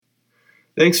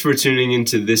Thanks for tuning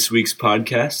into this week's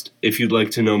podcast. If you'd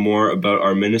like to know more about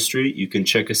our ministry, you can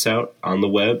check us out on the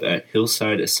web at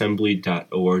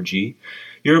hillsideassembly.org.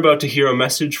 You're about to hear a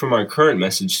message from our current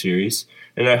message series,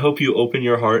 and I hope you open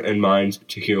your heart and mind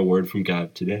to hear a word from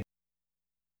God today.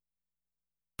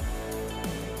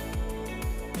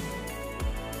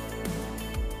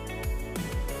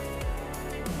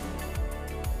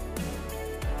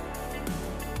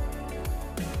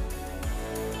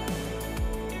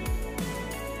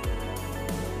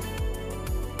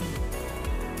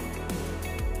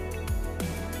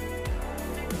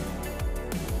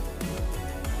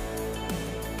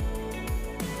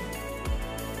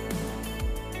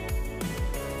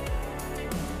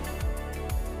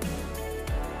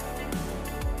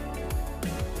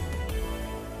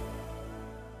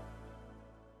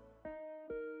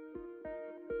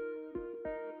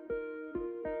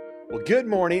 Well, good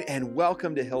morning and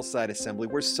welcome to Hillside Assembly.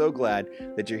 We're so glad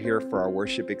that you're here for our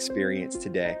worship experience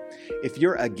today. If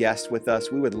you're a guest with us,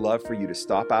 we would love for you to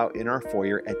stop out in our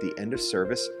foyer at the end of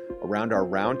service around our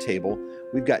round table.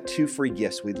 We've got 2 free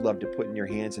gifts we'd love to put in your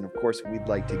hands, and of course, we'd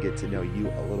like to get to know you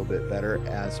a little bit better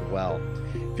as well.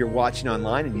 If you're watching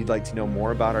online and you'd like to know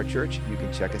more about our church, you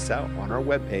can check us out on our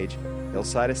webpage,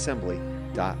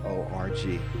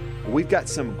 hillsideassembly.org. We've got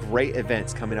some great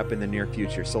events coming up in the near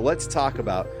future, so let's talk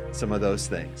about some of those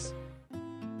things.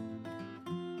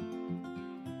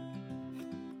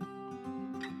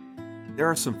 There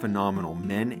are some phenomenal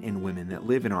men and women that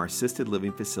live in our assisted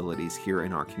living facilities here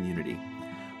in our community.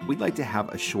 We'd like to have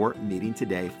a short meeting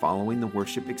today following the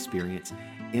worship experience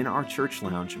in our church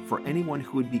lounge for anyone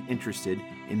who would be interested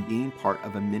in being part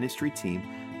of a ministry team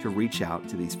to reach out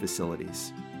to these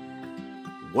facilities.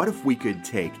 What if we could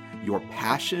take your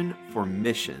passion for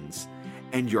missions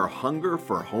and your hunger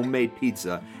for homemade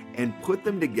pizza and put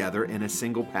them together in a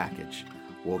single package?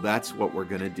 Well, that's what we're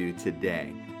going to do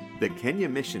today. The Kenya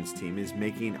Missions team is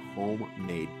making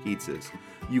homemade pizzas.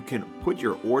 You can put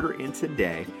your order in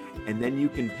today, and then you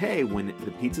can pay when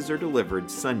the pizzas are delivered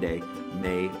Sunday,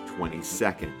 May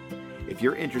 22nd. If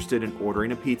you're interested in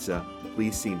ordering a pizza,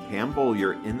 please see Pam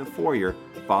Bollier in the foyer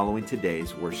following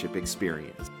today's worship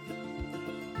experience.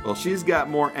 Well, she's got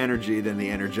more energy than the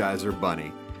Energizer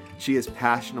Bunny. She has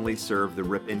passionately served the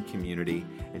Ripon community,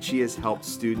 and she has helped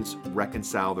students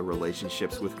reconcile their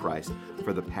relationships with Christ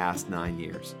for the past 9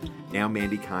 years. Now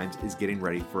Mandy Kimes is getting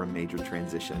ready for a major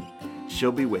transition.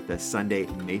 She'll be with us Sunday,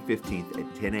 May 15th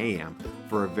at 10 a.m.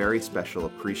 for a very special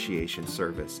appreciation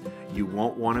service. You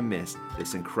won't want to miss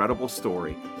this incredible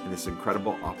story and this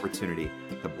incredible opportunity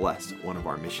to bless one of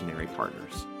our missionary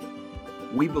partners.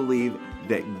 We believe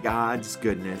that God's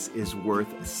goodness is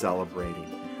worth celebrating.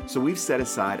 So we've set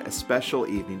aside a special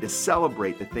evening to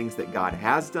celebrate the things that God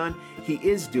has done, He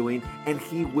is doing, and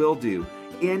He will do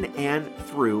in and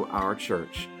through our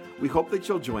church. We hope that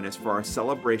you'll join us for our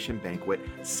celebration banquet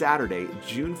Saturday,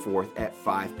 June 4th at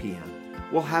 5 p.m.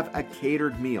 We'll have a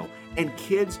catered meal, and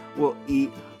kids will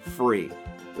eat free.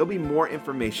 There'll be more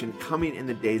information coming in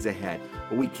the days ahead,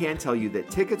 but we can tell you that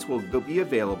tickets will be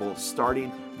available starting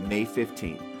May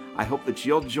 15th. I hope that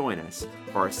you'll join us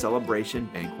for our celebration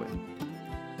banquet.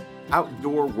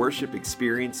 Outdoor worship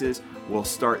experiences will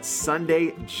start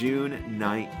Sunday, June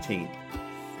 19th.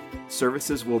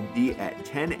 Services will be at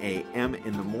 10 a.m.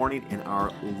 in the morning in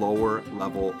our lower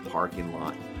level parking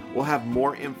lot. We'll have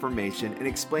more information and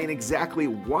explain exactly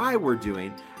why we're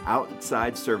doing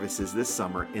outside services this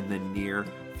summer in the near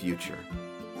future.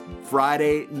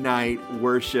 Friday night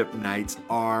worship nights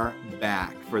are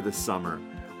back for the summer.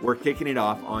 We're kicking it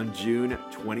off on June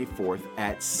 24th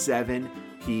at 7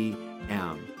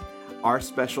 p.m. Our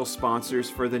special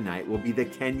sponsors for the night will be the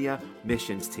Kenya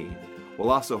Missions team. We'll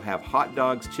also have hot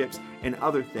dogs, chips, and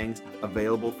other things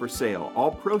available for sale. All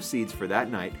proceeds for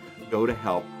that night go to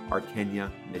help our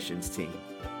Kenya Missions team.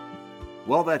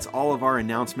 Well, that's all of our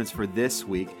announcements for this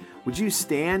week. Would you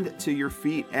stand to your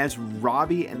feet as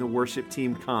Robbie and the worship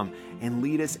team come and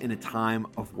lead us in a time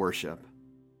of worship?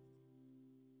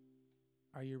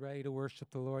 Are you ready to worship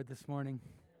the Lord this morning?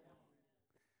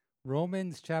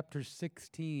 Romans chapter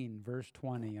 16, verse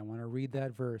 20. I want to read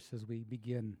that verse as we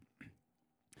begin. It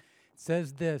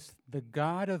says this, "The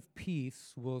God of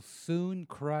peace will soon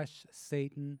crush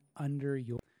Satan under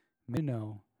your..." You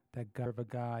know that God of a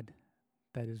God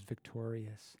that is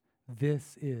victorious.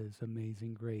 This is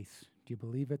amazing grace. Do you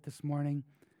believe it this morning?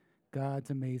 God's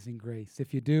amazing grace.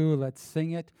 If you do, let's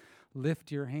sing it.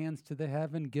 Lift your hands to the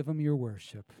heaven. Give Him your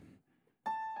worship.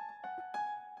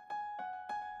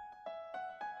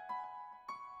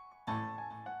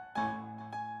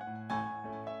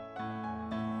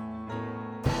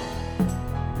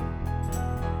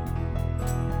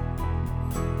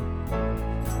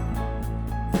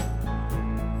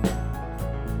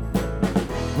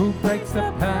 who breaks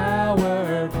the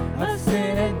power of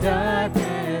sin and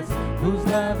darkness, whose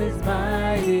love is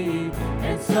mighty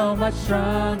and so much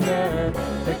stronger,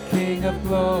 the King of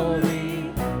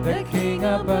glory, the King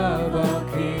above all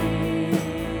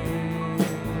kings,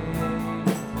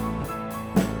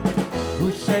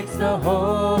 who shakes the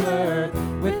whole earth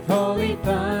with holy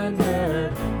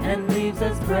thunder and leaves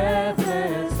us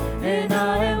breathless in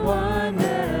awe and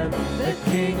wonder, the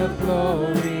King of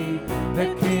glory,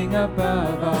 the King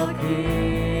above all kings.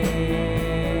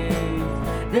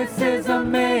 This is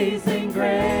amazing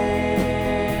grace.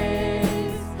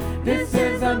 This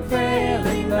is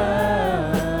unfailing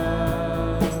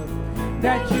love,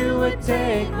 that you would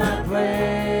take my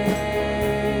place,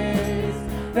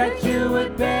 that you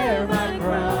would bear my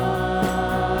cross.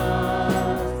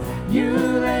 You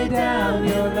lay down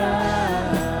your life,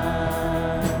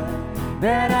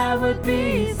 that I would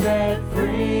be set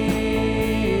free.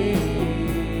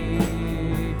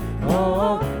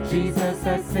 Oh, Jesus,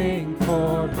 I sing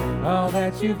for all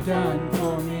that you've done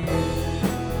for me.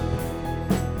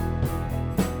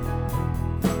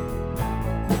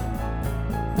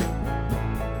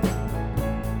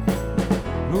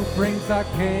 Who brings our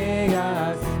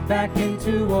chaos back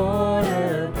into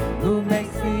order, who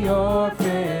makes the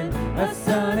orphan a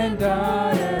son and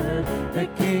daughter, the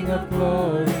King of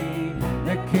glory,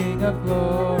 the King of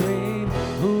glory,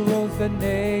 who rules the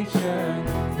nation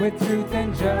with truth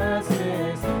and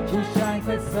justice, who shines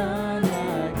like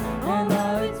sunlight in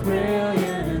all its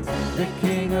brilliance, the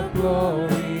King of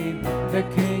glory, the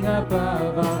King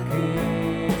above all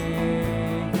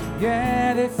kings.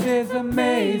 Yeah, this is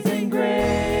amazing grace.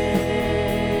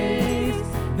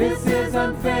 This is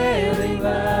unfailing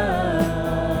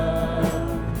love,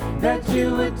 that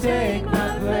you would take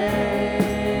my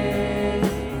place,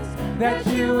 that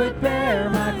you would bear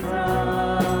my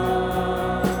cross.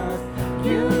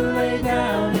 You lay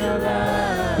down your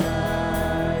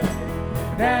life,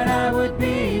 that I would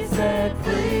be set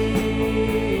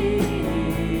free.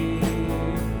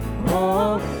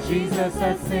 Oh, Jesus,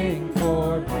 I sing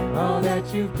for all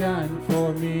that you've done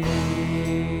for me.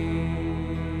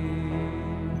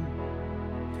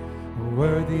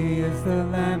 Worthy is the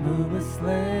Lamb who was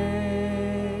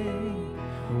slain.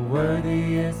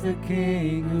 Worthy is the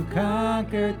King who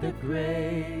conquered the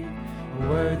grave.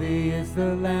 Worthy is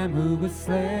the Lamb who was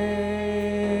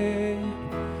slain.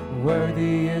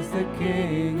 Worthy is the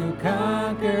King who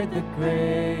conquered the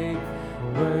grave.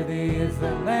 Worthy is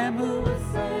the Lamb who was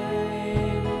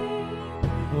slain.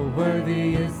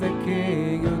 Worthy is the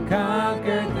King who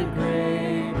conquered the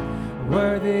grave.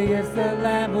 Worthy is the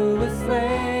Lamb who was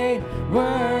slain.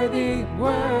 Worthy,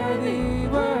 worthy,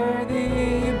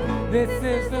 worthy. This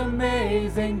is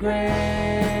amazing grace.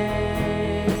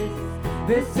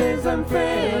 This is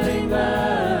unfailing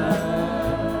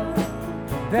love,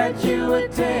 that you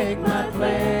would take my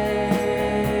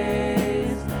place,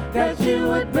 that you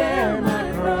would bear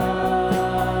my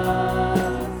cross.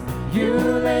 You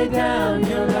lay down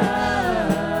your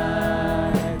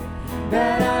life,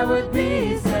 that I would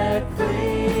be set free.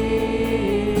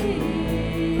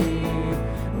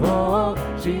 Oh,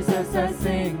 Jesus, I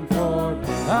sing for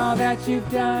all that you've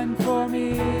done for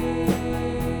me.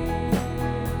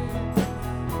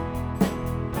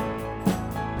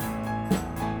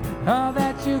 All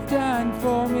that you've done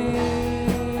for me.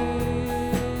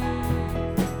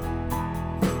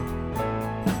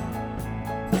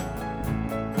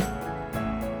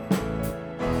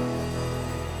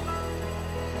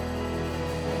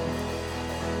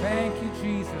 Thank you,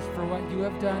 Jesus, for what you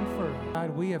have done for us.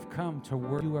 God, we have come to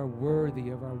worship. You are worthy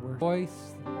of our worship.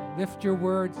 Voice, lift your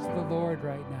words to the Lord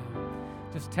right now.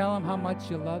 Just tell him how much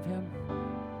you love him.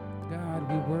 God,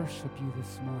 we worship you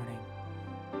this morning.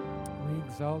 We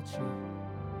exalt you.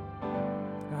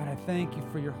 God, I thank you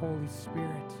for your Holy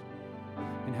Spirit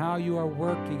and how you are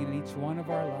working in each one of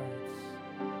our lives.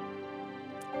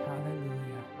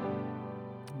 Hallelujah.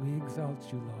 We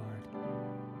exalt you, Lord.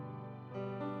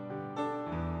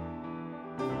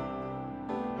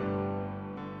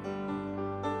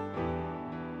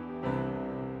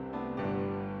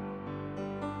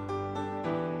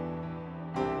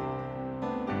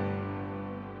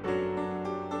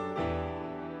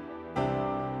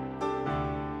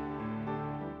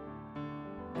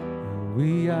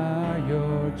 We are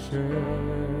your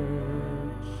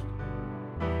church.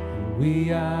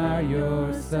 We are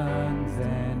your sons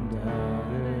and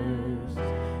daughters.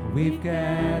 We've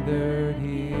gathered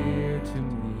here to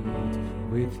meet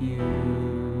with you.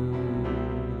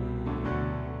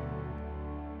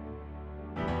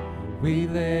 We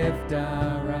lift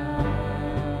our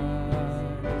eyes.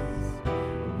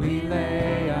 We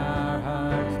lay our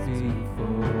hearts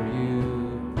before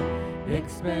you.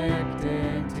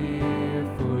 expectant here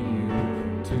for you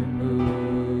to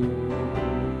move.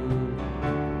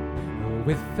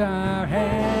 With our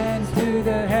hands to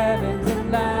the heavens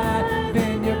alive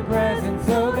in your presence,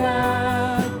 oh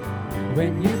God.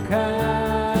 When you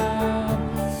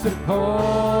come, so pour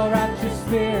out your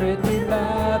spirit. We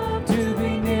love to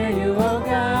be near you, oh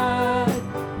God.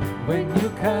 When you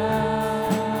come.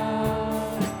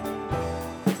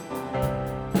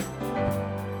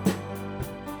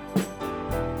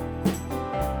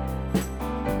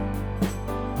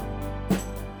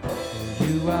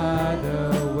 You are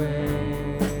the way,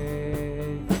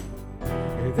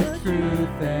 the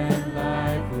truth and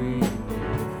life we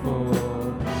live for.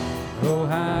 Oh,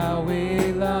 how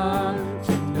we long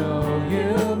to know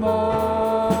you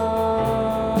more.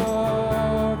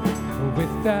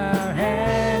 With our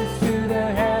hands to the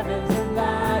heavens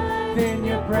alive in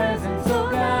your presence, oh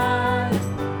God.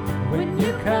 When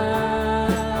you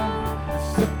come,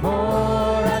 so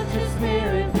pour out your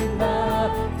spirit. We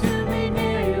love to be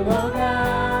near you, oh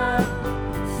God.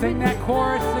 Sing that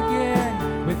chorus again.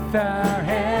 With our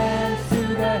hands to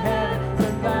the heavens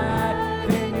alive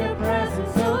in your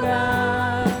presence, oh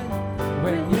God.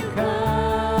 When you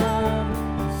come,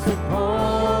 so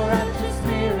pour out your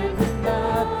spirit. We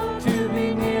love to be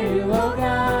near you, oh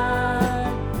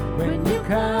God. When you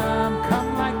come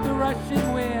like the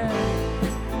rushing wind.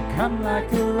 Come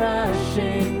like a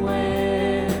rushing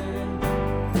wind.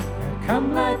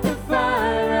 Come like the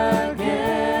fire again.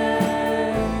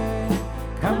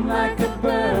 Come like a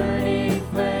burning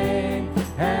flame.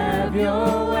 Have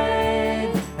your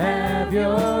way, have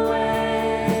your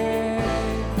way.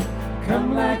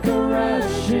 Come like a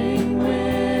rushing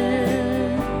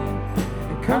wind.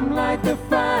 Come like the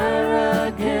fire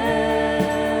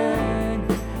again.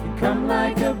 Come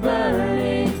like a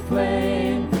burning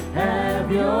flame.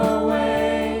 Have your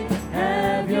way,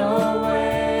 have your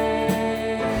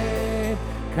way.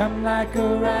 Come like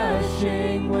a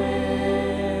rushing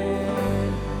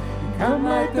wind. Come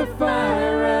like the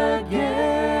fire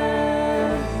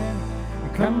again.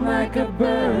 Come like a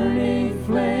burning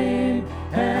flame.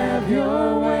 Have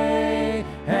your way,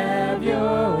 have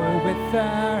your way. With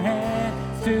our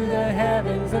hands to the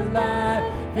heavens alive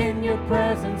in your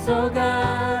presence, oh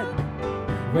God.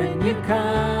 When you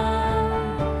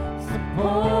come, so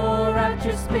pour out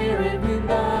your spirit. We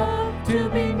love to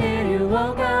be near you,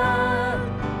 oh God.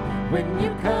 When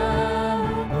you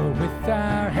come, oh, with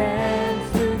our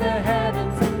hands to the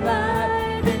heavens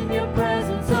alive in your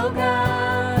presence, oh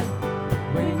God.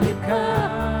 When you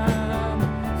come,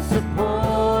 so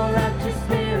pour out your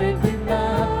spirit. We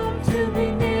love to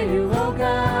be near you, oh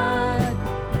God.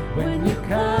 When you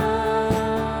come.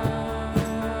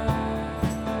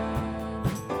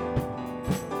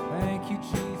 Thank you,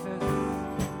 Jesus.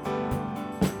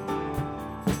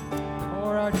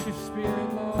 Pour out your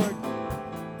spirit, Lord.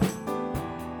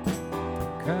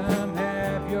 Come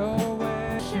have your way.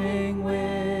 Rushing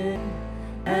wind,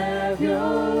 have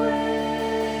your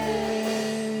way.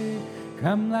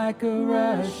 Come like a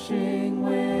rushing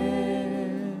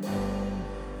wind.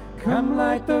 Come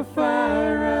like the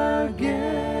fire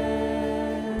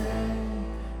again.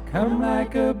 Come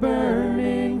like a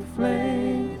burning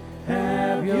flame.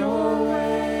 Have your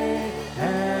way,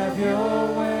 have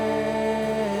your way.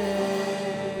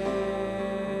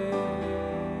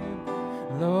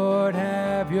 Lord,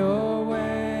 have your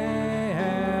way,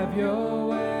 have your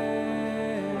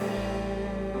way.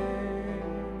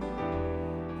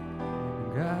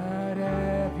 God,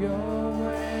 have your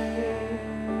way,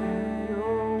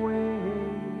 your way.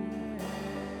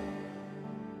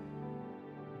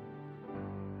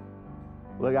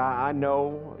 Look, I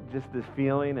know just this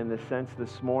feeling and the sense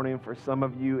this morning, for some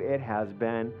of you, it has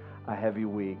been a heavy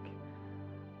week.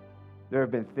 There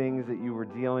have been things that you were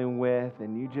dealing with,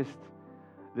 and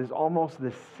there's almost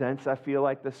this sense, I feel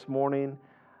like this morning,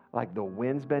 like the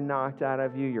wind's been knocked out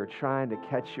of you. You're trying to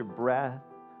catch your breath.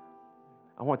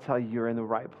 I want to tell you, you're in the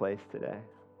right place today.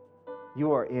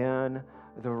 You are in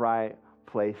the right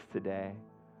place today.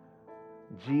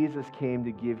 Jesus came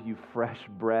to give you fresh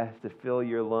breath, to fill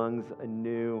your lungs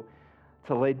anew,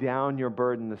 to lay down your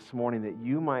burden this morning, that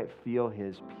you might feel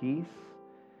His peace,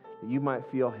 that you might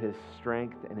feel His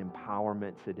strength and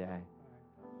empowerment today.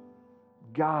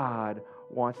 God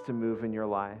wants to move in your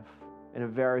life in a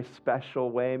very special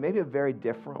way, maybe a very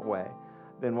different way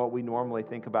than what we normally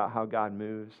think about how God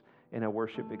moves in a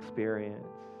worship experience.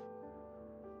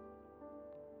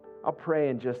 I'll pray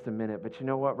in just a minute, but you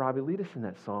know what, Robbie, lead us in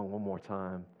that song one more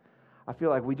time. I feel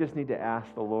like we just need to ask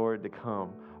the Lord to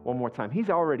come one more time. He's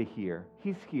already here.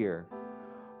 He's here.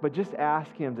 But just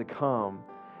ask Him to come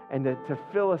and to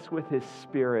fill us with His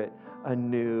Spirit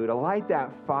anew, to light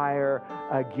that fire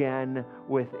again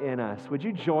within us. Would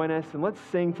you join us and let's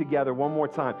sing together one more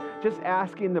time, just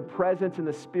asking the presence and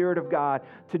the Spirit of God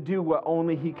to do what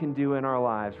only He can do in our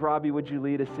lives. Robbie, would you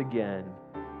lead us again?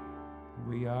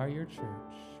 We are your church.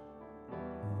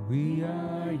 We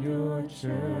are your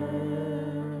church.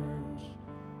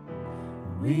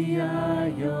 We are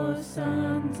your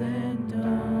sons and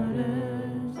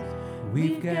daughters.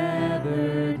 We've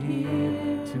gathered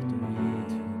here to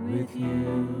meet with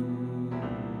you.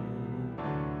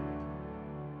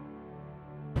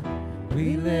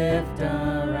 We lift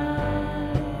our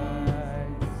eyes.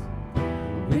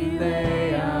 We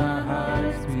lay our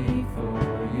hearts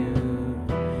before you,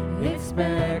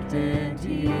 expectant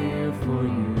here for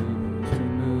you to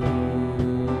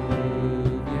move.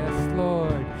 Yes,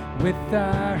 Lord, with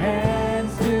our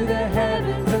hands to the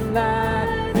heavens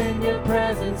alive in your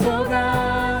presence, oh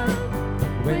God.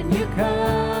 When you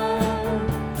come,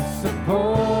 so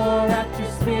pour out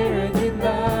your Spirit, we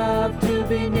love to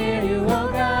be near you, oh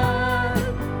God.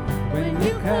 When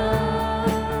you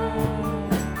come,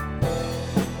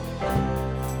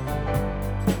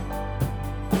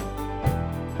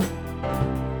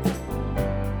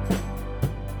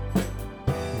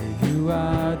 you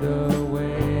are the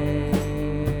way,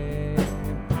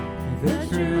 the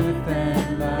truth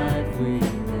and life we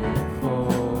live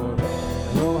for.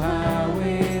 Oh, how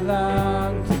we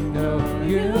long to know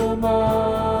you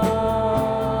more.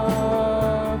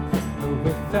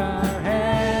 With our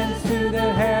hands to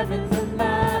the heavens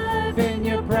alive in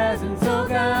your presence, oh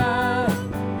God.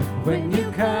 When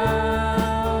you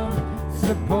come,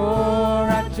 so pour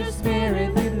out your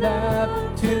Spirit, we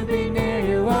love to be near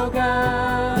you, oh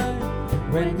God.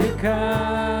 When you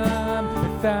come,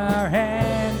 with our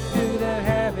hands to the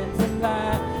heavens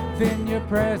alive in your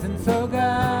presence, oh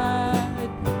God.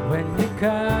 When you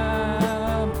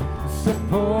come, so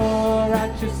pour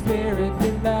out your Spirit,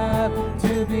 we love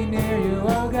to be near you,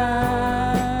 oh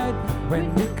God.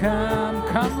 When you come,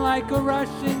 come like a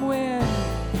rushing wind,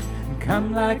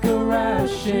 come like a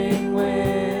rushing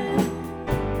wind,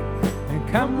 and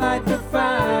come like the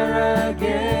fire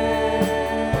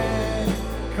again,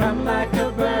 come like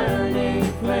a burning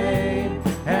flame,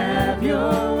 have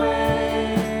your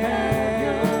way, have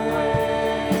your way.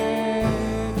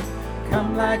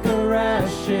 Come like a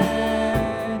rushing,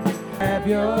 have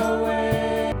your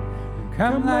way,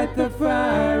 come like the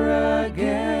fire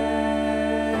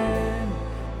again,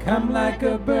 come like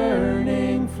a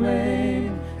burning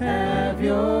flame, have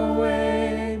your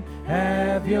way,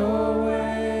 have your way.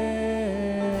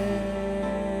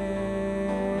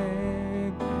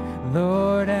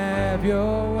 Lord, have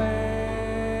your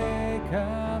way,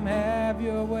 come have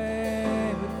your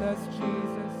way with us,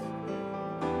 Jesus.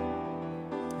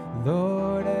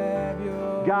 Lord, have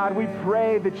your way. God, we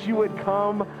pray that you would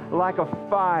come like a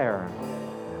fire.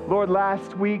 Lord,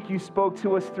 last week you spoke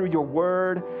to us through your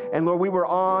word, and Lord, we were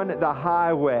on the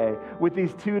highway with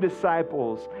these two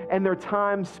disciples, and their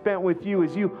time spent with you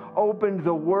as you opened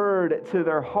the word to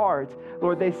their heart.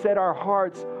 Lord, they said our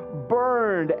hearts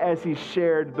burned as he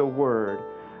shared the word.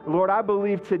 Lord, I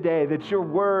believe today that your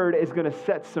word is going to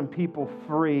set some people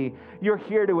free. You're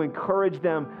here to encourage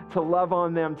them, to love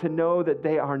on them, to know that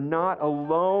they are not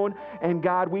alone. And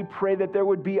God, we pray that there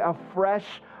would be a fresh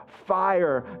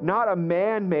fire, not a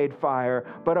man-made fire,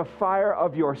 but a fire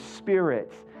of your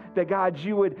Spirit. That God,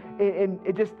 you would,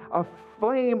 just a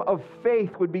flame of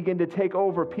faith would begin to take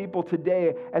over people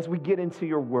today as we get into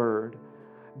your word.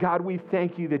 God, we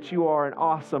thank you that you are an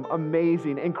awesome,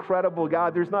 amazing, incredible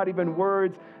God. There's not even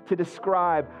words to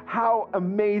describe how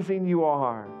amazing you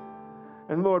are.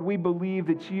 And Lord, we believe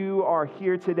that you are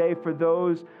here today for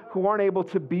those who aren't able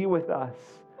to be with us.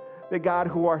 That God,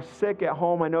 who are sick at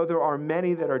home, I know there are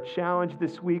many that are challenged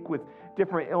this week with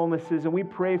different illnesses, and we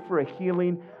pray for a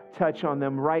healing touch on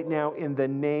them right now in the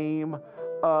name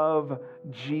of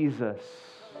Jesus.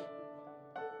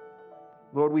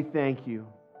 Lord, we thank you.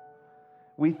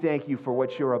 We thank you for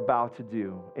what you're about to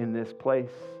do in this place,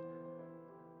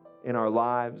 in our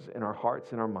lives, in our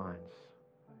hearts, and our minds.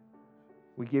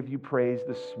 We give you praise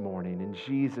this morning in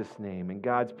Jesus' name. And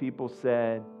God's people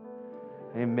said,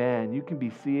 amen. You can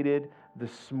be seated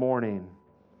this morning.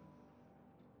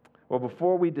 Well,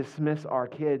 before we dismiss our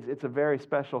kids, it's a very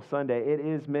special Sunday. It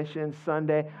is Mission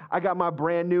Sunday. I got my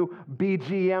brand new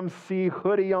BGMC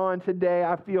hoodie on today.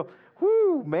 I feel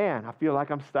like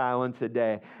I'm styling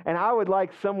today. And I would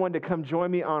like someone to come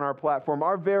join me on our platform.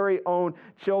 Our very own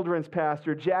children's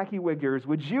pastor, Jackie Wiggers,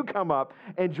 would you come up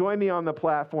and join me on the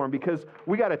platform because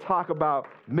we got to talk about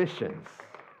missions.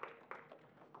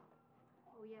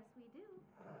 Oh, yes, we do.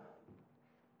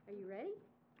 Are you ready?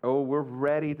 Oh, we're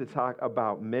ready to talk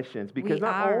about missions because We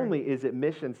not are. only is it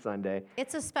Mission Sunday,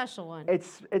 It's a special one.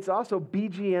 it's also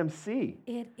BGMC.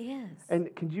 It is.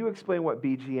 And can you explain what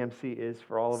BGMC is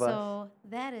for all of us? So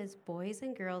that is Boys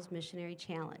and Girls Missionary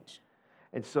Challenge.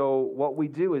 And so what we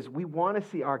do is we want to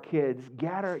see our kids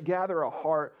gather a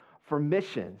heart for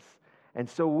missions. And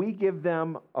so we give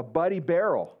them a Buddy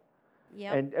Barrel.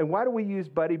 Yep. And why do we use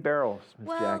Buddy Barrels, Ms.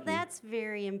 Well, Jackie? that's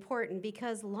very important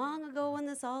because long ago when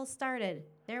this all started,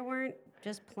 there weren't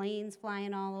just planes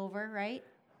flying all over, right?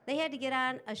 They had to get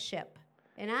on a ship.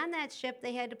 And on that ship,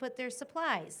 they had to put their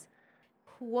supplies.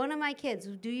 One of my kids,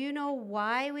 do you know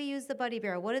why we use the Buddy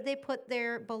Barrel? What did they put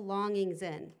their belongings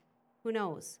in? Who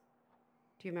knows?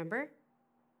 Do you remember?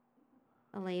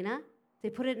 Elena? They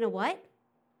put it in a what?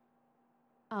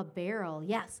 A barrel,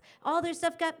 yes. All their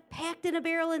stuff got packed in a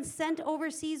barrel and sent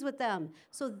overseas with them.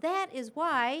 So that is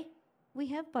why we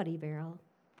have Buddy Barrel.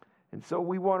 And so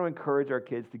we want to encourage our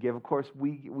kids to give. Of course,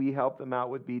 we help them out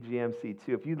with BGMC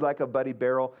too. If you'd like a Buddy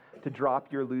Barrel to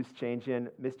drop your loose change in,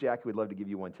 Miss Jackie would love to give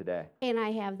you one today. And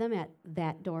I have them at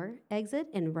that door exit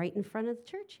and right in front of the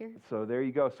church here. So there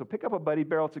you go. So pick up a Buddy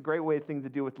Barrel. It's a great thing to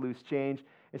do with loose change.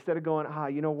 Instead of going,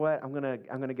 you know what, I'm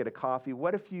gonna get a coffee.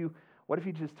 What if you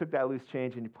just took that loose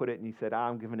change and you put it and you said,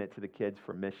 I'm giving it to the kids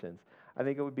for missions? I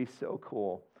think it would be so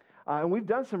cool. And we've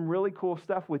done some really cool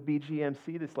stuff with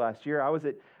BGMC this last year. I was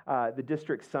at the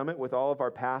district summit with all of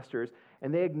our pastors,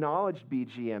 and they acknowledged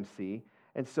BGMC.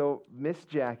 And so, Miss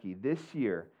Jackie, this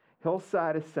year,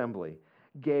 Hillside Assembly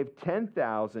gave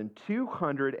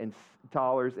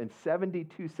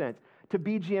 $10,200.72 to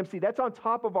BGMC. That's on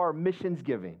top of our missions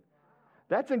giving.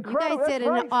 That's incredible. You guys did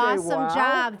an awesome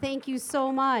job. Thank you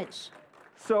so much.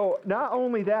 So not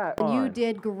only that, You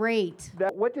did great.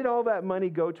 what did all that money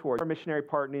go towards? Our missionary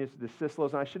partners, the Sislos,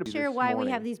 and I should have Sure, why we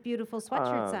have these beautiful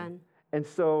sweatshirts on. And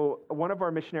so one of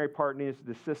our missionary partners,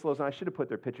 the Sislos, and I should have put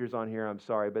their pictures on here, I'm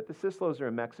sorry, but the Sislos are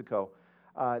in Mexico.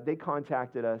 They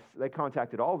contacted us. They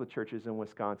contacted all the churches in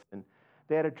Wisconsin.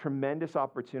 They had a tremendous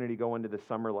opportunity go into the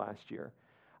summer last year.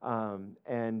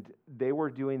 And they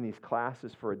were doing these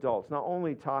classes for adults, not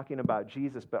only talking about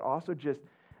Jesus, but also just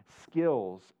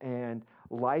skills and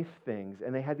life things.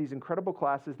 And they had these incredible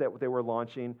classes that they were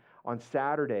launching on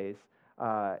Saturdays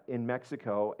in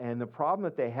Mexico. And the problem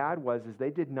that they had was they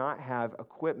did not have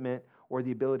equipment or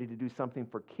the ability to do something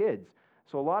for kids.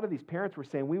 So a lot of these parents were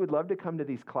saying, we would love to come to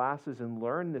these classes and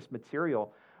learn this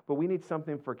material, but we need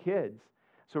something for kids.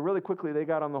 So really quickly, they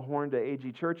got on the horn to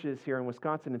AG Churches here in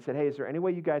Wisconsin and said, hey, is there any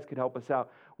way you guys could help us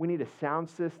out? We need a sound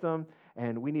system,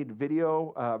 and we need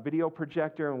video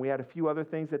projector, and we had a few other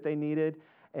things that they needed.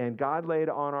 And God laid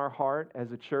on our heart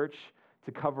as a church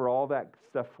to cover all that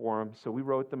stuff for them. So we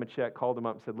wrote them a check, called them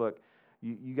up, and said, look,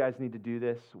 you guys need to do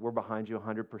this. We're behind you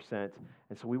 100%. And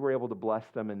so we were able to bless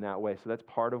them in that way. So that's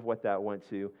part of what that went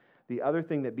to. The other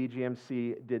thing that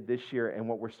BGMC did this year and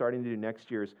what we're starting to do next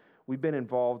year is we've been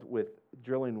involved with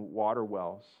drilling water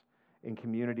wells in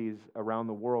communities around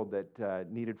the world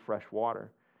that needed fresh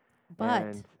water. But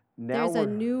and now there's a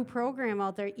new program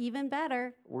out there, even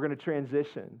better. We're going to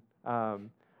transition. Not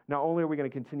only are we going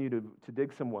to continue to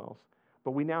dig some wells,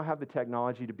 but we now have the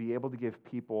technology to be able to give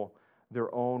people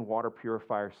their own water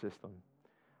purifier system.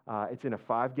 It's in a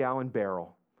 5-gallon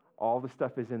barrel. All the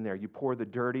stuff is in there. You pour the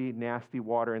dirty, nasty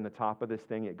water in the top of this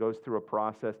thing. It goes through a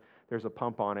process. There's a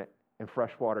pump on it, and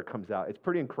fresh water comes out. It's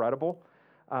pretty incredible.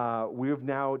 We've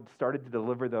now started to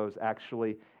deliver those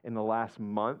actually in the last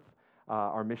month.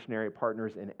 Our missionary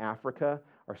partners in Africa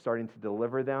are starting to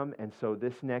deliver them. And so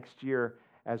this next year,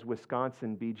 as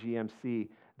Wisconsin BGMC,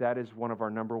 that is one of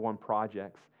our number one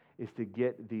projects, is to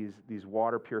get these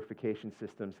water purification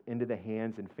systems into the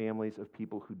hands and families of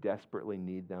people who desperately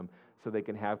need them so they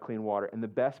can have clean water. And the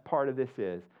best part of this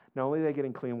is, not only are they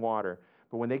getting clean water,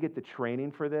 but when they get the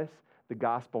training for this, the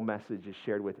gospel message is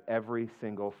shared with every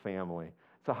single family.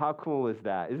 So how cool is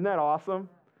that? Isn't that awesome?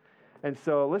 And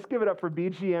so let's give it up for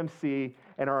BGMC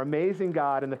and our amazing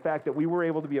God and the fact that we were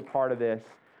able to be a part of this.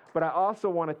 But I also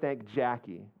want to thank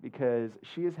Jackie because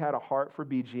she has had a heart for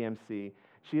BGMC.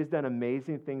 She has done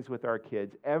amazing things with our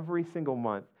kids. Every single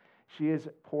month, she is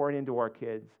pouring into our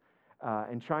kids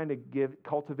and trying to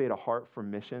cultivate a heart for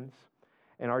missions.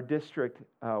 And our district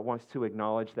wants to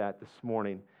acknowledge that this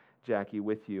morning, Jackie,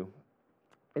 with you.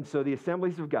 And so the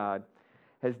Assemblies of God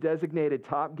has designated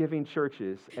top giving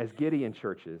churches as Gideon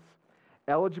churches,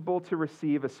 eligible to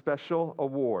receive a special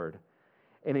award,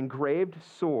 an engraved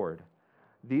sword.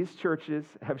 These churches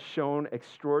have shown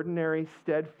extraordinary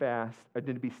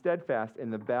to be steadfast in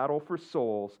the battle for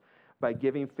souls by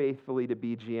giving faithfully to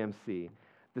BGMC.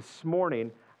 This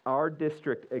morning, our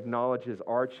district acknowledges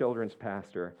our children's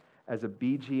pastor as a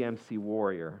BGMC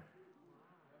warrior,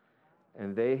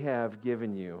 and they have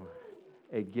given you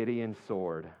a Gideon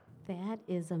sword. That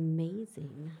is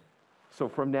amazing. So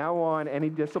from now on, any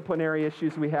disciplinary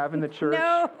issues we have in the church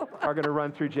are going to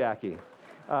run through Jackie.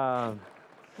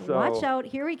 Watch out,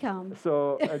 here we come.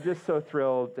 So I'm just so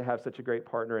thrilled to have such a great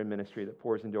partner in ministry that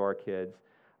pours into our kids.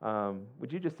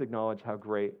 Would you just acknowledge how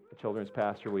great a children's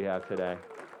pastor we have today?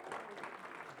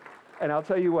 And I'll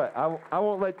tell you what, I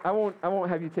won't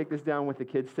have you take this down with the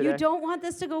kids today. You don't want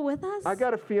this to go with us? I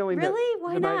got a feeling really?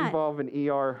 Why that not? might involve an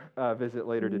ER visit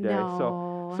later today.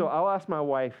 No. So I'll ask my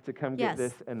wife to come get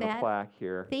this and the plaque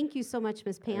here. Thank you so much,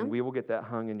 Miss Pam. And we will get that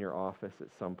hung in your office at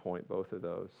some point, both of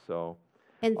those. So.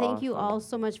 And thank you all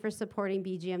so much for supporting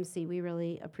BGMC. We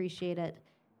really appreciate it.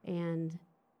 And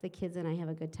the kids and I have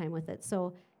a good time with it.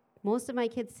 So most of my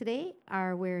kids today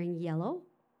are wearing yellow.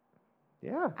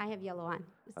 Yeah. I have yellow on.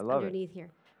 It's I love underneath here.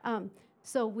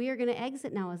 So we are going to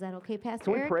exit now. Is that okay, Pastor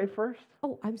Can we Eric? pray first?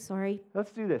 Oh, I'm sorry.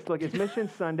 Let's do this. Look, it's Mission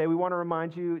Sunday. We want to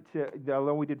remind you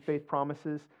although we did Faith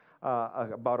Promises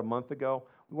about a month ago,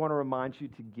 we want to remind you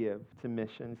to give to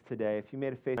missions today. If you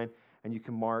made a faith line, and you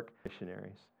can mark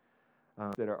missionaries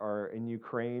that are in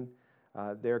Ukraine.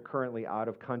 They're currently out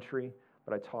of country,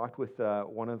 but I talked with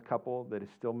one of the couple that is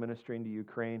still ministering to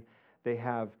Ukraine. They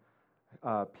have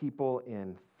people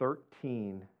in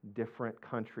 13 different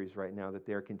countries right now that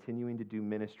they're continuing to do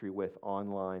ministry with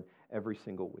online every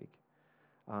single week.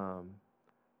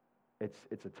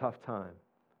 It's a tough time,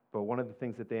 but one of the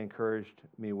things that they encouraged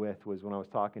me with was when I was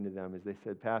talking to them is they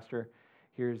said, Pastor,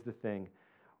 here's the thing.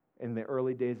 In the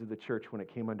early days of the church when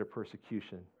it came under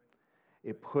persecution,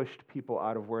 it pushed people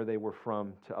out of where they were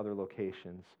from to other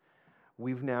locations.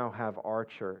 We've now have our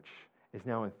church is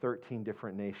now in 13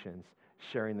 different nations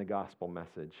sharing the gospel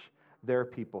message. Their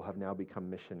people have now become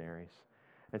missionaries.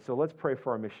 And so let's pray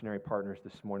for our missionary partners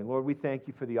this morning. Lord, we thank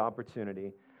you for the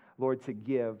opportunity, Lord, to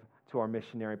give to our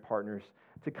missionary partners,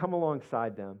 to come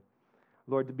alongside them.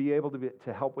 Lord, to be able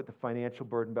to help with the financial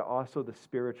burden, but also the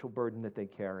spiritual burden that they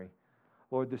carry.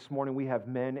 Lord, this morning we have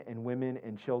men and women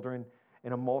and children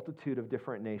in a multitude of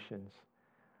different nations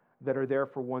that are there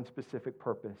for one specific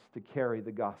purpose, to carry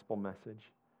the gospel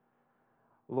message.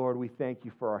 Lord, we thank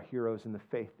you for our heroes in the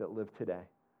faith that live today.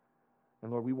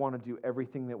 And Lord, we want to do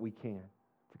everything that we can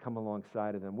to come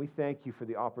alongside of them. We thank you for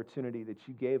the opportunity that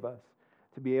you gave us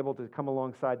to be able to come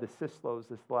alongside the Sislos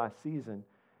this last season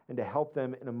and to help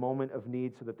them in a moment of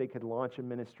need so that they could launch a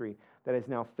ministry that is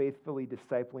now faithfully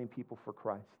discipling people for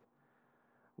Christ.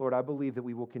 Lord, I believe that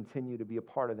we will continue to be a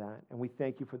part of that, and we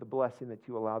thank you for the blessing that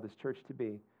you allow this church to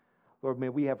be. Lord, may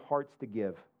we have hearts to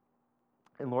give.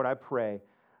 And Lord, I pray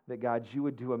that, God, you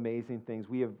would do amazing things.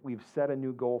 We've set a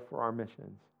new goal for our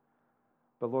missions.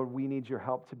 But Lord, we need your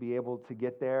help to be able to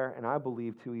get there, and I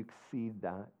believe to exceed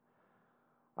that.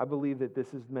 I believe that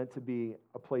this is meant to be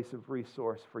a place of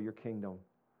resource for your kingdom.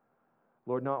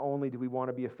 Lord, not only do we want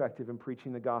to be effective in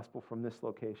preaching the gospel from this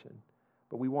location,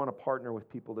 but we want to partner with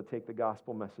people to take the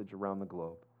gospel message around the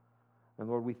globe. And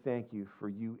Lord, we thank you for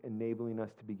you enabling us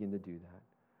to begin to do that.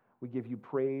 We give you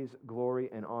praise, glory,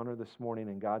 and honor this morning.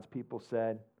 And God's people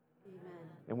said, amen.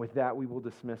 And with that, we will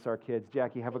dismiss our kids.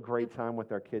 Jackie, have a great time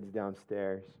with our kids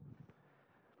downstairs.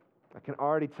 I can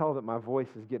already tell that my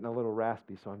voice is getting a little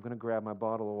raspy, so I'm going to grab my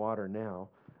bottle of water now.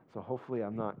 So hopefully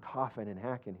I'm not coughing and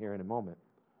hacking here in a moment.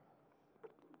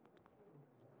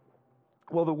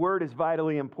 Well, the Word is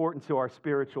vitally important to our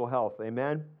spiritual health,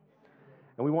 amen?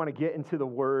 And we want to get into the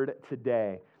Word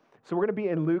today. So we're going to be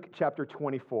in Luke chapter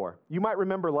 24. You might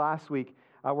remember last week,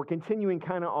 we're continuing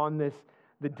kind of on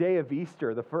the day of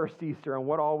Easter, the first Easter, and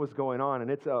what all was going on. And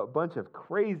it's a bunch of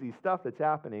crazy stuff that's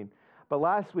happening. But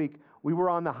last week, we were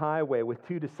on the highway with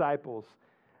two disciples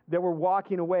that were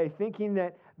walking away thinking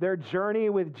that their journey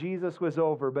with Jesus was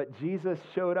over, but Jesus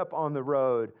showed up on the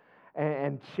road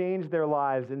and changed their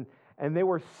lives. And they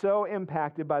were so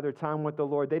impacted by their time with the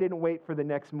Lord, they didn't wait for the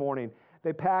next morning.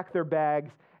 They packed their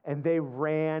bags and they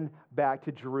ran back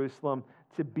to Jerusalem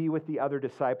to be with the other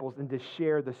disciples and to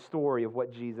share the story of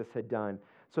what Jesus had done.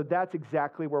 So that's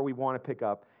exactly where we want to pick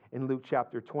up in Luke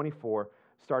chapter 24,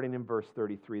 starting in verse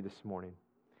 33 this morning.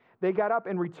 They got up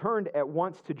and returned at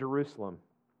once to Jerusalem.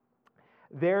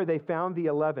 There they found the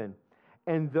 11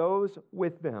 and those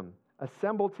with them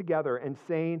assembled together and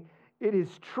saying, "It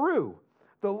is true.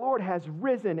 The Lord has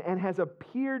risen and has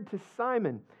appeared to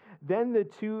Simon." Then the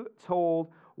two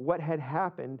told what had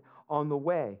happened on the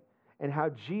way and how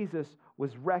Jesus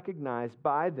was recognized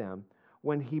by them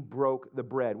when he broke the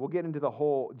bread. We'll get into the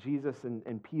whole Jesus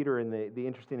and Peter and the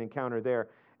interesting encounter there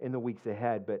in the weeks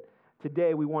ahead. But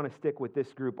today we want to stick with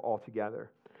this group all together.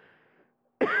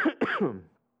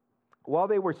 While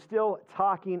they were still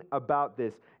talking about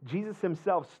this, Jesus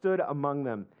himself stood among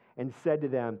them and said to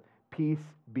them,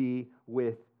 "Peace be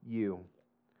with you."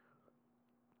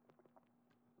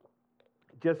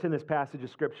 Just in this passage of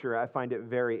Scripture, I find it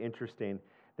very interesting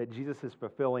that Jesus is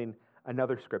fulfilling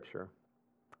another Scripture.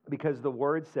 Because the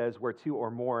Word says, where two or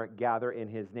more gather in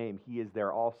His name, He is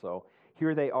there also.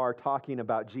 Here they are talking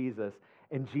about Jesus,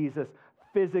 and Jesus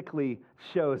physically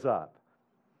shows up.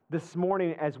 This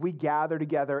morning, as we gather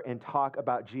together and talk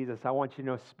about Jesus, I want you to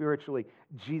know spiritually,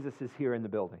 Jesus is here in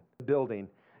the building.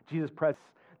 Jesus pressed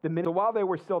the minute. So while they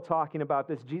were still talking about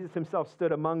this, Jesus himself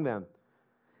stood among them,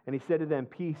 and he said to them,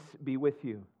 "Peace be with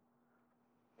you."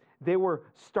 They were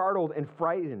startled and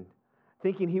frightened,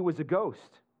 thinking he was a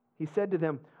ghost. He said to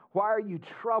them, "Why are you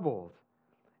troubled?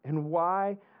 And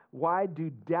why do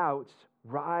doubts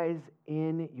rise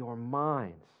in your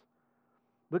minds?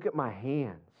 Look at my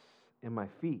hands and my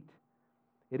feet.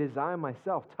 It is I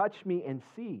myself. Touch me and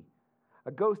see.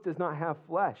 A ghost does not have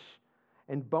flesh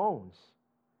and bones,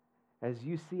 as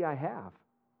you see I have."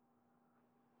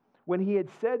 When he had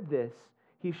said this,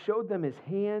 he showed them his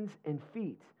hands and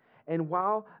feet. And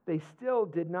while they still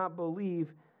did not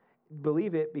believe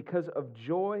it because of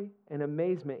joy and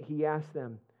amazement, he asked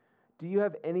them, "Do you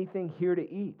have anything here to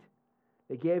eat?"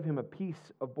 They gave him a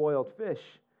piece of boiled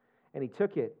fish, and he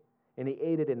took it, and he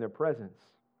ate it in their presence.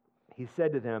 He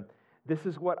said to them, "This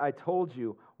is what I told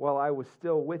you while I was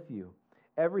still with you.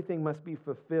 Everything must be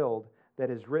fulfilled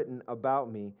that is written about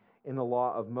me in the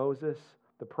law of Moses,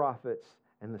 the prophets,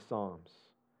 and the Psalms."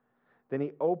 Then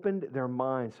he opened their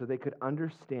minds so they could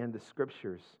understand the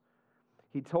Scriptures.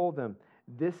 He told them,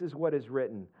 "This is what is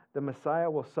written. The Messiah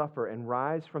will suffer and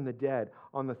rise from the dead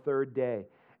on the third day,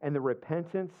 and the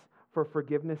repentance for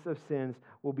forgiveness of sins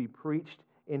will be preached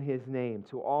in his name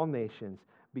to all nations,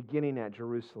 beginning at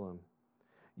Jerusalem.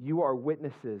 You are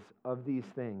witnesses of these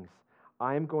things.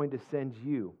 I am going to send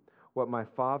you what my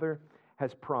Father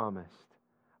has promised,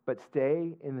 but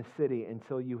stay in the city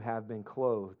until you have been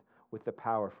clothed with the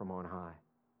power from on high."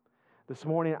 This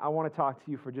morning, I want to talk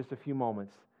to you for just a few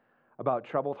moments about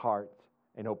troubled hearts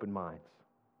and open minds.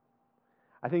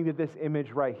 I think that this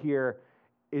image right here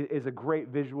is a great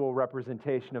visual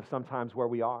representation of sometimes where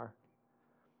we are.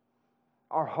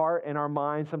 Our heart and our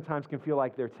mind sometimes can feel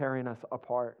like they're tearing us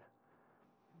apart.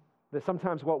 That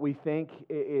sometimes what we think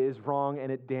is wrong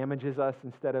and it damages us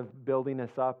instead of building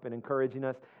us up and encouraging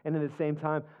us. And at the same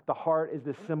time, the heart is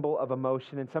the symbol of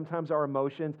emotion. And sometimes our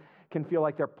emotions can feel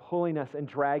like they're pulling us and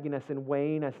dragging us and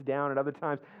weighing us down. And other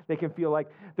times they can feel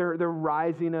like they're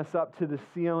rising us up to the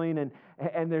ceiling.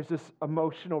 And there's this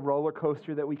emotional roller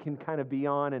coaster that we can kind of be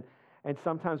on. And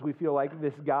sometimes we feel like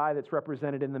this guy that's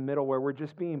represented in the middle where we're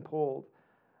just being pulled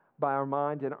by our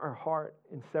mind and our heart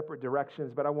in separate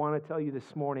directions. But I want to tell you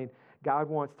this morning, God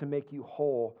wants to make you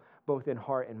whole, both in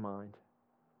heart and mind.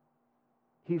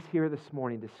 He's here this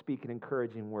morning to speak an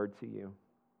encouraging word to you.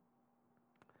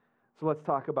 So let's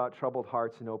talk about troubled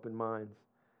hearts and open minds.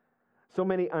 So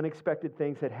many unexpected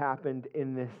things had happened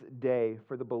in this day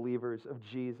for the believers of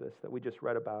Jesus that we just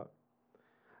read about.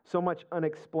 So much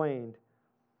unexplained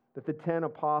that the 10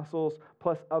 apostles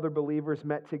plus other believers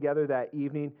met together that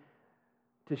evening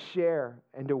to share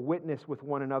and to witness with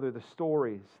one another the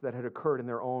stories that had occurred in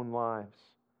their own lives.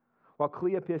 While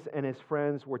Cleopas and his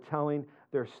friends were telling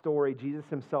their story, Jesus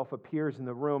himself appears in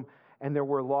the room, and there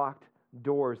were locked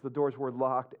doors. The doors were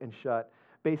locked and shut.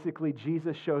 Basically,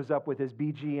 Jesus shows up with his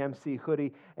BGMC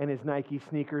hoodie and his Nike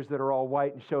sneakers that are all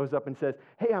white and shows up and says,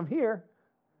 "Hey, I'm here."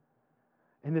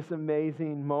 In this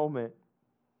amazing moment.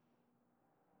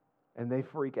 And they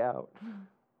freak out.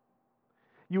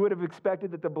 You would have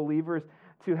expected that the believers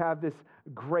to have this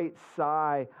great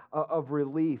sigh of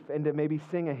relief and to maybe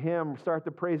sing a hymn, start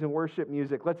the praise and worship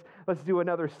music. Let's do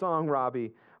another song,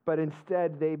 Robbie. But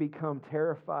instead, they become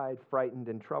terrified, frightened,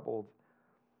 and troubled.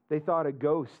 They thought a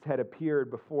ghost had appeared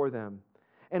before them.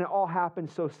 And it all happened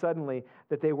so suddenly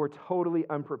that they were totally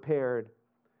unprepared,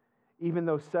 even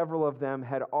though several of them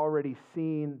had already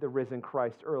seen the risen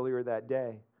Christ earlier that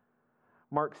day.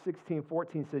 Mark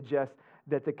 16:14 suggests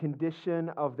that the condition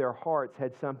of their hearts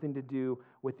had something to do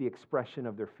with the expression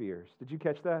of their fears. Did you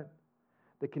catch that?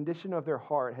 The condition of their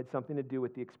heart had something to do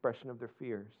with the expression of their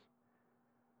fears.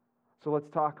 So let's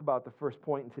talk about the first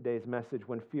point in today's message,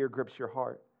 when fear grips your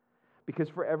heart. Because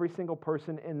for every single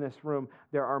person in this room,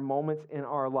 there are moments in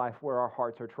our life where our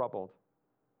hearts are troubled.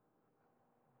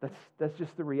 That's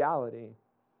just the reality.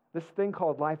 This thing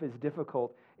called life is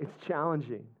difficult. It's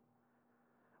challenging.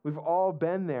 We've all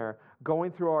been there,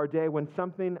 going through our day when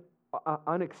something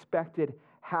unexpected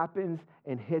happens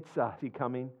and hits us.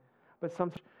 Coming, but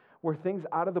sometimes where things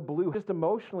out of the blue, just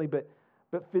emotionally, but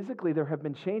But physically, there have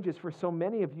been changes for so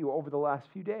many of you over the last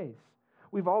few days.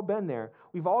 We've all been there.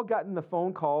 We've all gotten the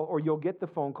phone call, or you'll get the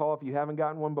phone call if you haven't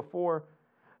gotten one before,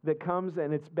 that comes,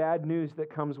 and it's bad news that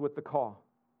comes with the call.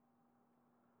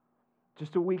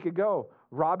 Just a week ago,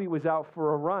 Robbie was out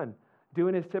for a run,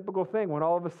 doing his typical thing, when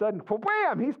all of a sudden,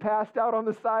 wham, he's passed out on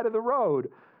the side of the road.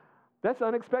 That's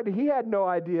unexpected. He had no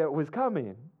idea it was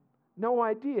coming. No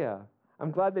idea.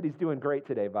 I'm glad that he's doing great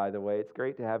today, by the way. It's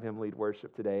great to have him lead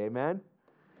worship today. Amen?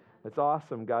 That's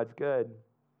awesome. God's good.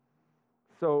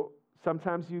 So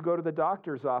sometimes you go to the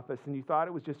doctor's office and you thought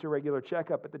it was just a regular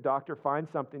checkup, but the doctor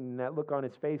finds something in that look on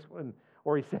his face,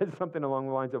 or he says something along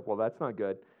the lines of, well, that's not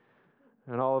good.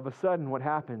 And all of a sudden, what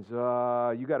happens?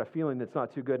 You got a feeling that's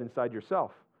not too good inside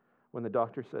yourself when the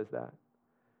doctor says that.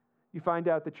 You find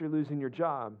out that you're losing your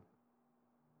job.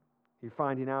 You're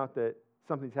finding out that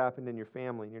something's happened in your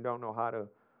family and you don't know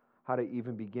how to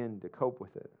even begin to cope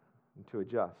with it and to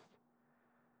adjust.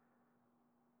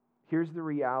 Here's the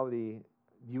reality.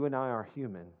 You and I are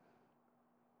human.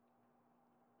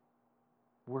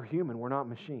 We're human. We're not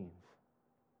machines.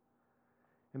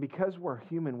 And because we're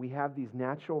human, we have these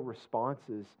natural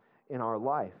responses in our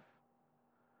life.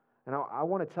 And I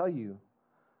want to tell you,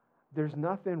 there's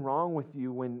nothing wrong with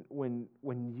you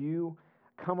when you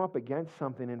come up against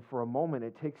something and for a moment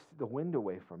it takes the wind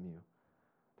away from you.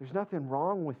 There's nothing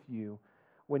wrong with you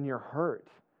when you're hurt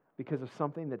because of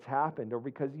something that's happened or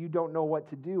because you don't know what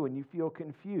to do and you feel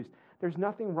confused. There's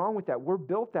nothing wrong with that. We're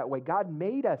built that way. God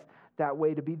made us that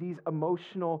way to be these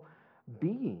emotional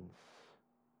beings.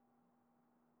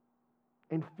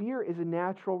 And fear is a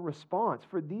natural response.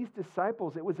 For these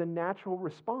disciples, it was a natural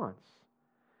response.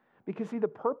 Because, see, the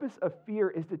purpose of fear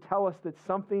is to tell us that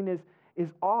something is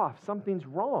off, something's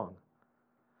wrong.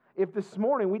 If this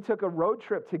morning we took a road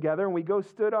trip together and we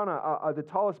stood on the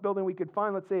tallest building we could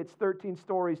find, let's say it's 13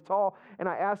 stories tall, and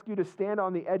I ask you to stand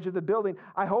on the edge of the building,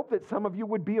 I hope that some of you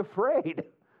would be afraid.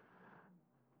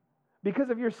 Because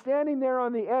if you're standing there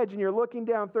on the edge and you're looking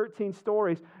down 13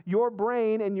 stories, your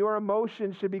brain and your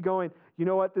emotions should be going, you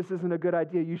know what, this isn't a good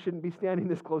idea. You shouldn't be standing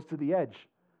this close to the edge.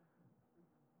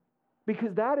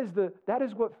 Because that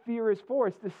is what fear is for.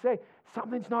 It's to say,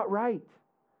 something's not right.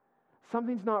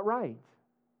 Something's not right.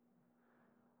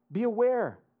 Be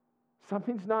aware.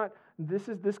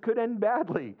 This could end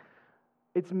badly.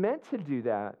 It's meant to do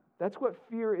that. That's what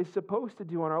fear is supposed to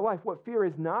do in our life. What fear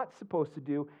is not supposed to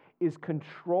do is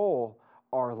control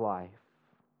our life.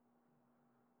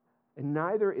 And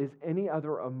neither is any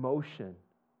other emotion.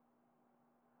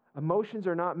 Emotions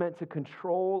are not meant to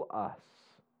control us.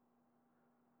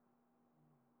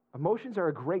 Emotions are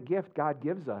a great gift God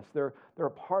gives us. They're a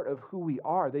part of who we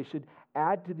are. They should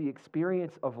add to the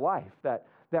experience of life. That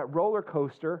roller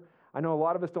coaster, I know a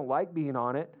lot of us don't like being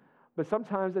on it, but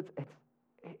sometimes it's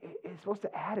supposed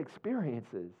to add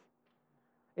experiences,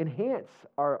 enhance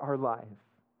our life.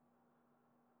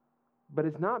 But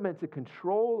it's not meant to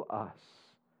control us.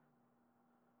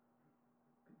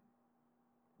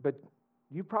 But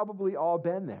you've probably all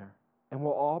been there, and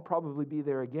we'll all probably be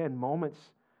there again, moments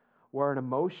where an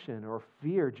emotion or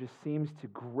fear just seems to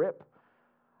grip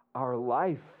our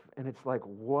life, and it's like,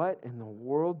 what in the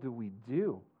world do we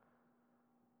do?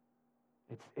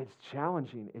 It's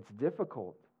challenging. It's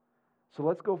difficult. So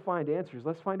let's go find answers.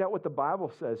 Let's find out what the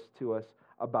Bible says to us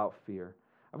about fear.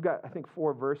 I've got, I think,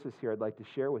 4 verses here I'd like to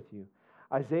share with you.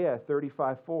 Isaiah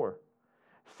 35:4.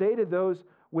 Say to those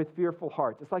with fearful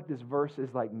hearts. It's like this verse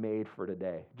is like made for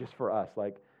today, just for us.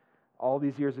 Like all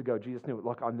these years ago, Jesus knew,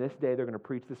 look, on this day they're going to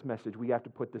preach this message. We have to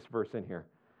put this verse in here.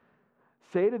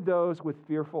 Say to those with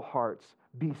fearful hearts,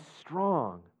 be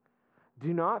strong.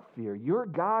 Do not fear. Your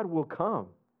God will come.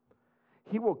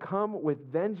 He will come with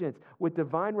vengeance, with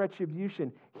divine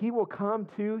retribution. He will come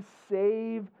to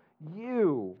save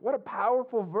you. What a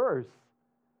powerful verse.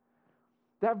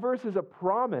 That verse is a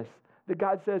promise that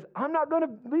God says, I'm not going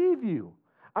to leave you.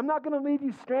 I'm not going to leave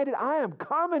you stranded. I am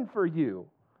coming for you.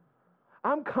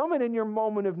 I'm coming in your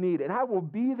moment of need, and I will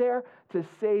be there to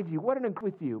save you. What an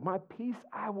with you. My peace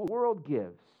I will world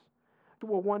gives.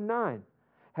 Joshua 1:9.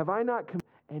 Have I not come?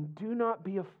 And do not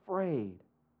be afraid.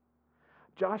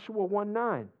 Joshua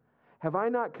 1:9. Have I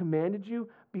not commanded you?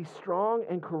 Be strong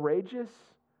and courageous.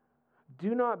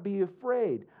 Do not be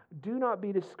afraid. Do not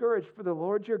be discouraged, for the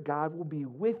Lord your God will be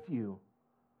with you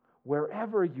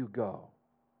wherever you go.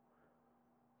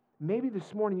 Maybe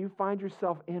this morning you find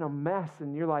yourself in a mess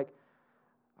and you're like,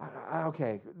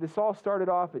 okay, this all started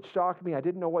off, it shocked me, I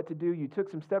didn't know what to do. You took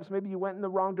some steps, maybe you went in the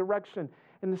wrong direction,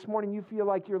 and this morning you feel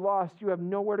like you're lost, you have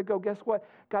nowhere to go. Guess what?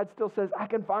 God still says, I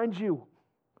can find you.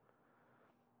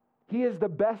 He is the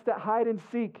best at hide and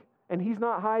seek, and He's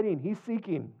not hiding, He's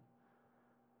seeking.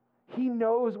 He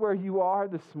knows where you are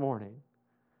this morning.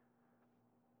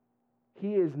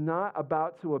 He is not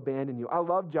about to abandon you. I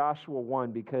love Joshua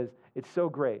 1 because it's so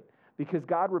great. Because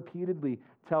God repeatedly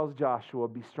tells Joshua,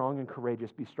 be strong and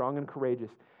courageous, be strong and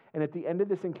courageous. And at the end of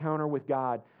this encounter with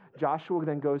God, Joshua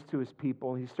then goes to his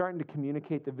people, and he's starting to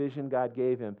communicate the vision God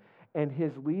gave him. And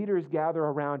his leaders gather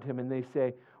around him, and they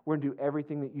say, we're going to do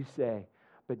everything that you say.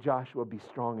 But Joshua, be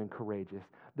strong and courageous.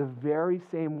 The very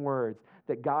same words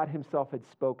that God himself had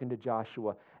spoken to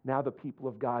Joshua, now the people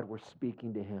of God were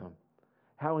speaking to him.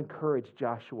 How encouraged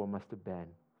Joshua must have been.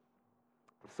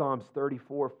 Psalms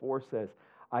 34:4 says,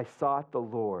 I sought the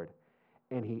Lord,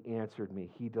 and he answered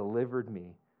me. He delivered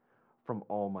me from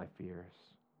all my fears.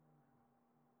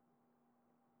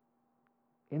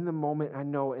 In the moment, I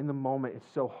know in the moment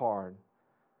it's so hard.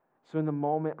 So in the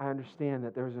moment, I understand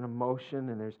that there's an emotion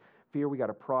and there's fear. We got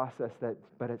to process that.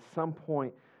 But at some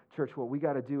point, church, what we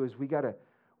got to do is we got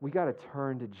to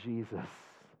turn to Jesus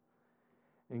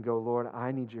and go, Lord,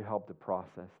 I need your help to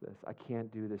process this. I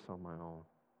can't do this on my own.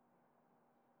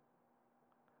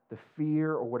 The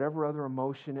fear or whatever other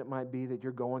emotion it might be that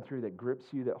you're going through that grips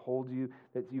you, that holds you,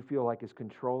 that you feel like is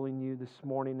controlling you this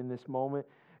morning in this moment,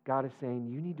 God is saying,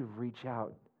 you need to reach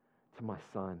out to my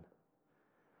son.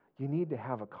 You need to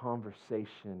have a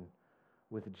conversation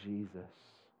with Jesus.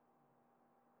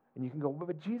 And you can go,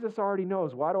 but Jesus already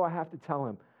knows. Why do I have to tell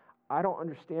him? I don't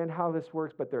understand how this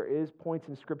works, but there is points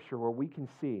in Scripture where we can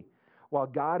see, while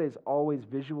God is always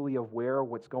visually aware of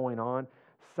what's going on,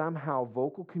 somehow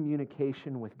vocal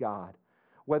communication with God,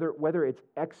 whether it's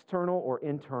external or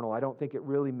internal, I don't think it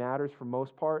really matters for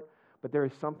most part, but there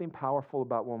is something powerful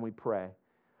about when we pray.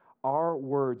 Our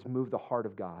words move the heart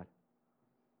of God.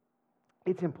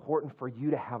 It's important for you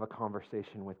to have a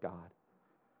conversation with God.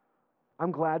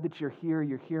 I'm glad that you're here.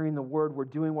 You're hearing the word. We're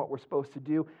doing what we're supposed to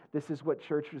do. This is what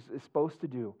church is supposed to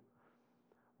do.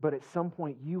 But at some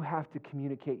point, you have to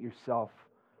communicate yourself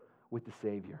with the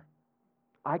Savior.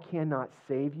 I cannot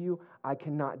save you. I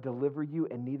cannot deliver you,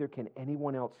 and neither can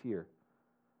anyone else here.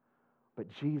 But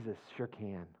Jesus sure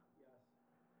can.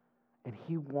 And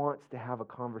he wants to have a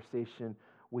conversation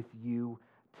with you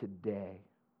today.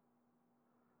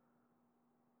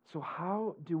 So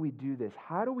how do we do this?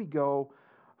 How do we go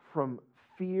from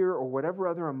fear or whatever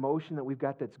other emotion that we've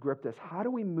got that's gripped us? How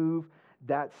do we move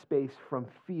that space from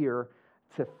fear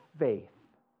to faith?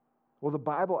 Well, the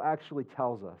Bible actually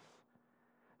tells us.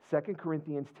 2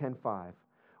 Corinthians 10:5.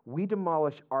 We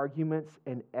demolish arguments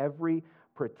and every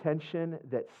pretension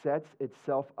that sets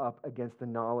itself up against the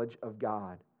knowledge of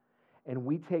God. And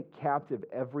we take captive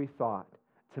every thought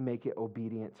to make it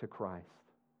obedient to Christ.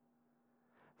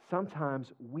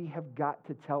 Sometimes we have got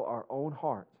to tell our own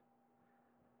heart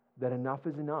that enough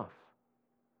is enough.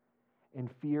 And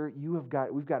fear, we've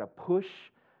got to push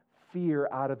fear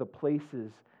out of the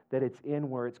places that it's in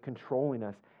where it's controlling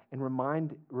us and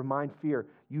remind fear,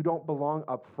 you don't belong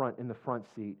up front in the front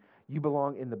seat. You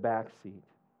belong in the back seat.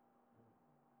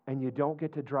 And you don't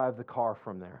get to drive the car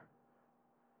from there.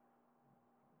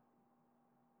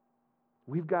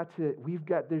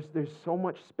 There's so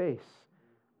much space.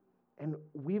 And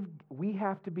we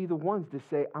have to be the ones to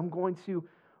say, I'm going to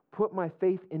put my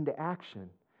faith into action.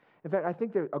 In fact, I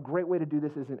think that a great way to do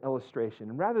this is an illustration.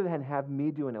 And rather than have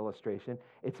me do an illustration,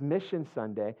 it's Mission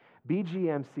Sunday,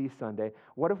 BGMC Sunday.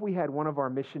 What if we had one of our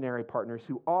missionary partners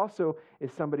who also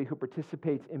is somebody who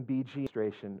participates in BG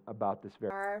illustration about this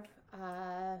very...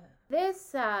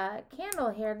 This candle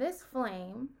here, this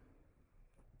flame,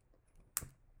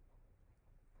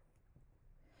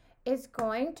 is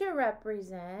going to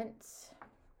represent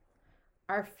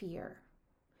our fear.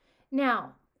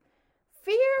 Now,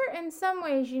 fear in some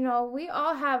ways, we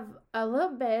all have a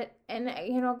little bit, and,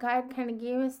 God kind of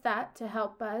gave us that to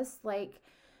help us, like,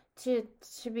 to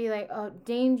be like, oh,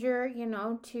 danger,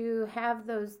 to have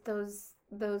those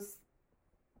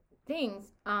things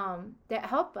that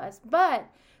help us. But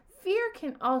fear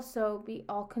can also be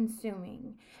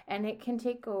all-consuming, and it can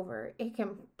take over. It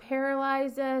can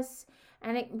paralyze us,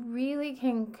 and it really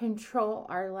can control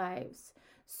our lives.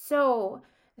 So,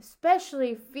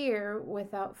 especially fear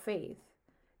without faith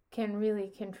can really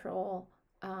control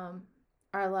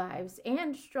our lives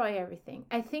and destroy everything.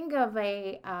 I think of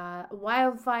a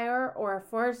wildfire or a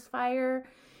forest fire.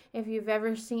 If you've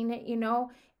ever seen it,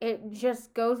 it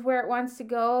just goes where it wants to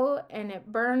go, and it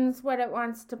burns what it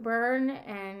wants to burn,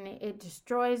 and it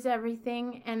destroys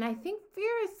everything. And I think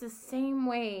fear is the same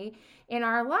way in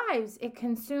our lives. It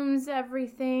consumes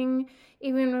everything,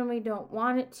 even when we don't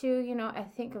want it to. I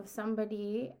think of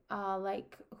somebody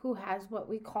who has what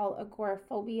we call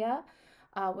agoraphobia,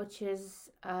 which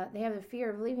is they have the fear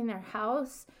of leaving their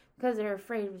house because they're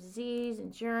afraid of disease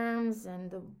and germs and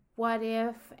the what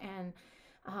if, and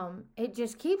it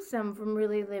just keeps them from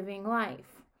really living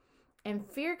life. And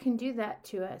fear can do that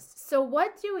to us. So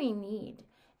what do we need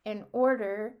in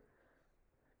order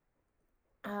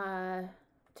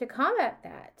to combat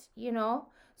that,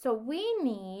 So we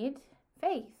need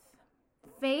faith.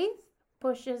 Faith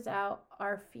pushes out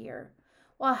our fear.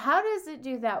 Well, how does it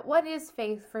do that? What is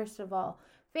faith, first of all?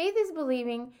 Faith is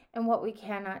believing in what we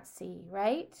cannot see,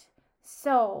 right?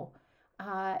 So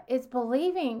it's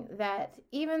believing that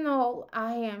even though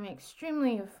I am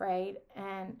extremely afraid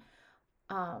and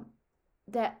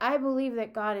that I believe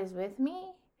that God is with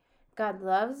me, God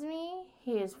loves me,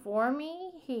 He is for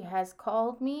me, He has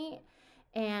called me,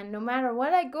 and no matter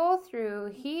what I go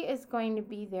through, He is going to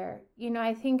be there.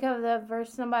 I think of the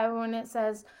verse in the Bible when it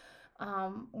says,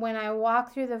 when I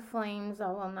walk through the flames,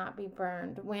 I will not be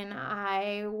burned. When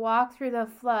I walk through the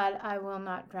flood, I will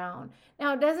not drown.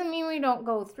 Now, it doesn't mean we don't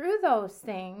go through those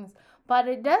things, but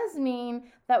it does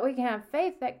mean that we can have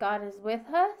faith that God is with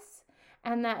us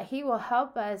and that He will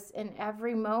help us in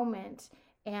every moment.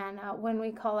 And when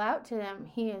we call out to Him,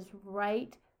 He is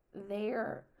right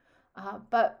there.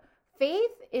 But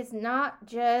faith is not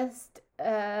just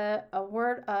a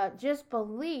word, just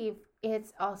believe.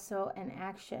 It's also an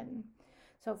action.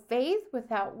 So faith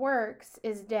without works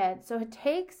is dead. So it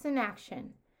takes an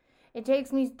action. It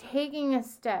takes me taking a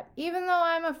step. Even though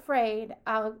I'm afraid,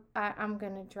 I'm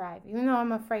going to drive. Even though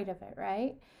I'm afraid of it,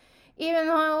 right? Even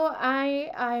though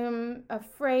I'm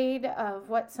afraid of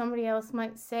what somebody else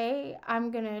might say, I'm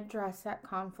going to address that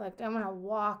conflict. I'm going to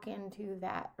walk into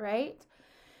that, right?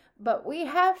 But we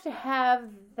have to have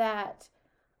that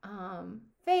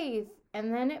faith,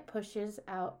 and then it pushes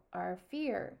out our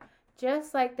fear.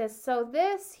 Just like this. So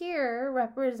this here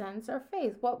represents our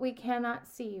faith, what we cannot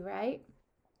see, right?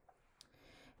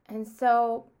 And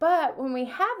so, but when we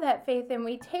have that faith and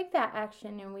we take that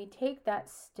action and we take that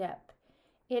step,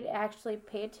 it actually,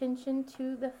 pay attention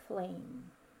to the flame.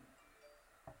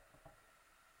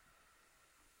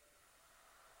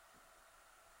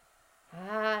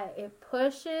 It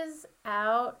pushes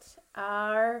out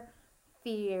our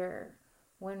fear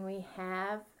when we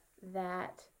have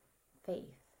that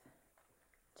faith.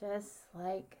 Just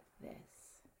like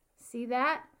this. See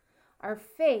that? Our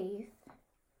faith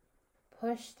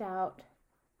pushed out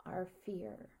our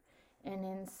fear. And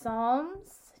in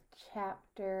Psalms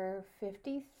chapter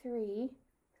 53,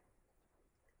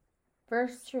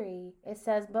 verse 3, it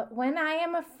says, "But when I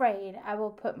am afraid, I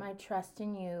will put my trust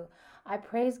in you. I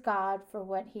praise God for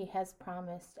what He has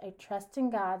promised. I trust in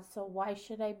God, so why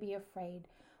should I be afraid?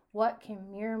 What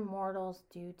can mere mortals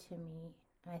do to me?"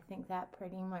 And I think that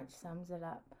pretty much sums it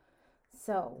up.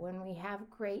 So when we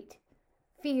have great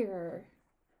fear,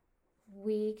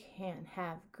 we can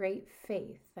have great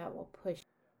faith that will push.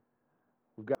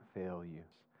 We've got to fail you.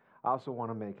 I also want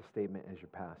to make a statement as your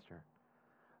pastor.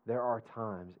 There are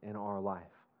times in our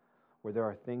life where there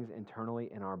are things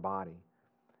internally in our body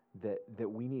that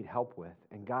we need help with,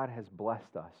 and God has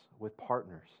blessed us with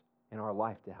partners in our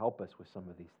life to help us with some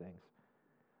of these things.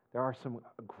 There are some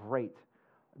great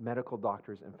medical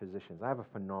doctors and physicians. I have a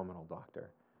phenomenal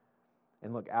doctor.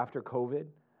 And look, after COVID,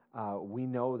 we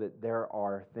know that there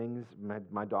are things,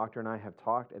 my doctor and I have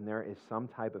talked, and there is some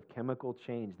type of chemical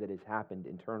change that has happened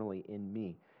internally in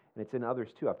me. And it's in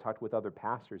others too. I've talked with other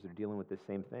pastors that are dealing with the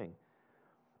same thing.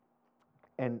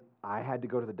 And I had to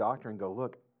go to the doctor and go,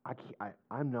 look, I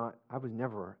was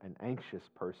never an anxious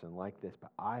person like this,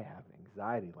 but I have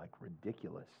anxiety like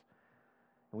ridiculous.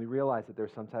 And we realized that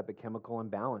there's some type of chemical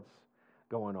imbalance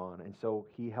going on. And so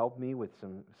he helped me with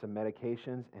some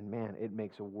medications, and man, it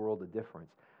makes a world of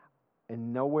difference.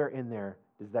 And nowhere in there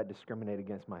does that discriminate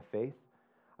against my faith.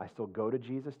 I still go to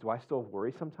Jesus. Do I still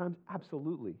worry sometimes?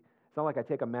 Absolutely. It's not like I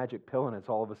take a magic pill and it's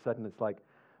all of a sudden it's like,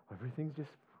 everything's just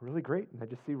really great and I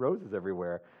just see roses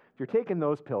everywhere. If you're taking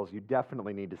those pills, you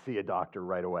definitely need to see a doctor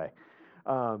right away.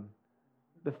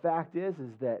 The fact is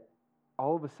that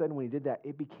all of a sudden when he did that,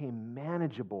 it became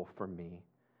manageable for me.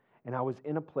 And I was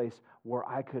in a place where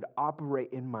I could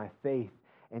operate in my faith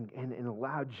and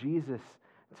allow Jesus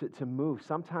to move.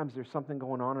 Sometimes there's something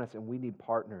going on in us and we need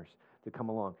partners to come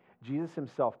along. Jesus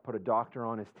himself put a doctor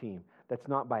on his team. That's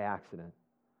not by accident.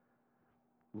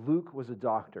 Luke was a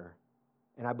doctor,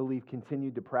 and I believe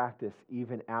continued to practice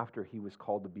even after he was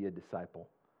called to be a disciple.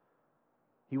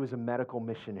 He was a medical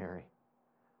missionary.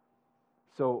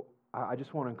 So I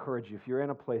just want to encourage you, if you're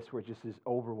in a place where it just is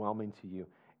overwhelming to you,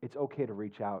 it's okay to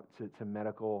reach out to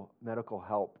medical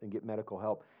help and get medical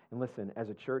help. And listen, as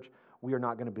a church, we are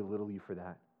not going to belittle you for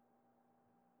that.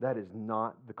 That is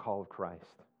not the call of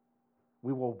Christ.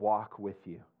 We will walk with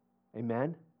you.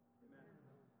 Amen?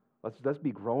 Let's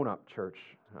be grown up, church,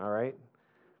 all right?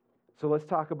 So let's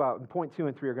talk about, point 2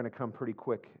 and 3 are going to come pretty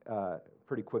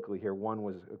quickly here. 1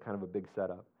 was kind of a big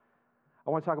setup.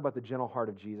 I want to talk about the gentle heart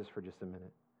of Jesus for just a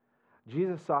minute.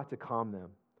 Jesus sought to calm them.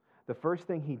 The first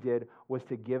thing he did was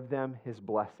to give them his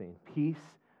blessing. Peace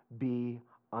be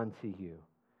unto you.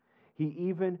 He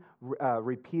even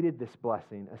repeated this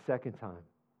blessing a second time.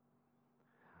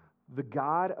 The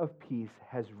God of peace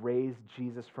has raised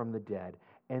Jesus from the dead,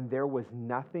 and there was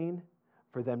nothing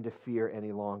for them to fear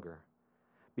any longer.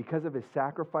 Because of his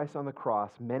sacrifice on the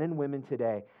cross, men and women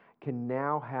today can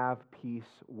now have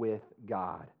peace with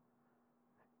God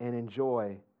and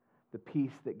enjoy the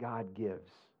peace that God gives.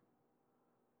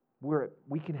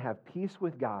 We can have peace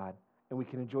with God, and we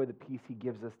can enjoy the peace he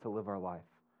gives us to live our life.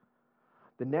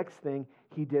 The next thing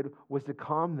he did was to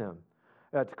calm them.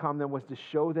 To calm them was to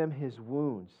show them his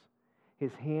wounds,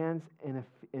 his hands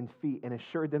and feet, and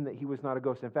assured them that he was not a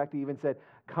ghost. In fact, he even said,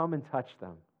 come and touch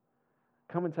them.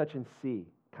 Come and touch and see.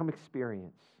 Come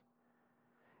experience.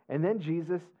 And then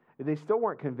Jesus, they still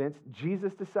weren't convinced,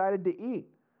 Jesus decided to eat.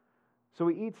 So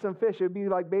he eats some fish. It would be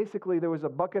like basically there was a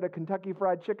bucket of Kentucky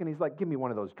Fried Chicken. He's like, give me one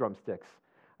of those drumsticks.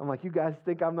 I'm like, you guys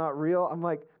think I'm not real? I'm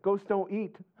like, ghosts don't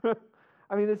eat.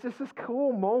 I mean, it's just this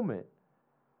cool moment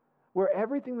where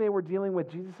everything they were dealing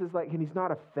with, Jesus is like, and he's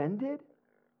not offended.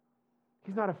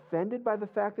 He's not offended by the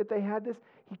fact that they had this.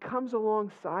 He comes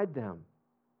alongside them.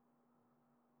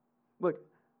 Look,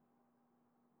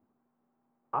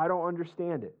 I don't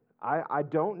understand it. I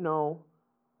don't know.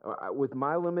 With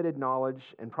my limited knowledge,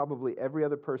 and probably every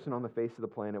other person on the face of the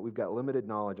planet, we've got limited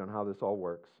knowledge on how this all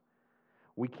works.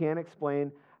 We can't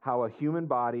explain how a human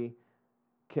body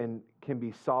can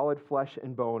be solid flesh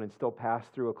and bone and still pass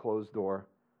through a closed door,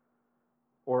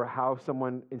 or how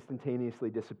someone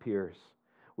instantaneously disappears.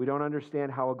 We don't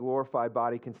understand how a glorified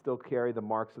body can still carry the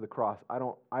marks of the cross. I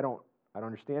don't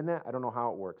understand that. I don't know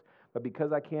how it works. But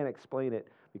because I can't explain it,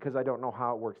 because I don't know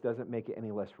how it works, doesn't make it any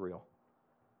less real.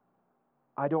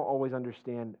 I don't always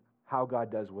understand how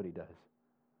God does what he does.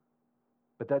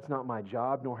 But that's not my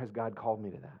job, nor has God called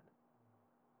me to that.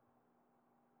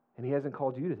 And he hasn't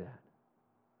called you to that.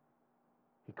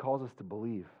 He calls us to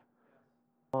believe.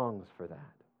 He longs for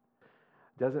that.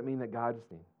 Doesn't mean that God's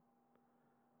seen.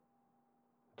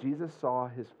 Jesus saw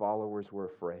his followers were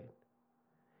afraid.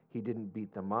 He didn't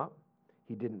beat them up.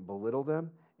 He didn't belittle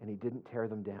them. And he didn't tear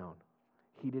them down.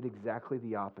 He did exactly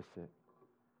the opposite.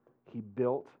 He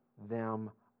built them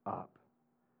up.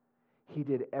 He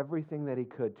did everything that he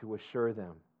could to assure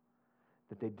them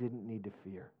that they didn't need to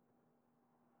fear.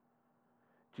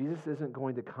 Jesus isn't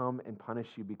going to come and punish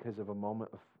you because of a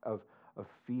moment of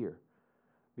fear,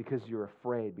 because you're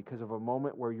afraid, because of a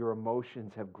moment where your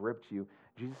emotions have gripped you.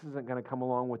 Jesus isn't going to come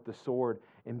along with the sword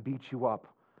and beat you up.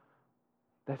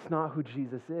 That's not who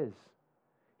Jesus is.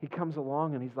 He comes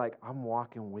along and he's like, I'm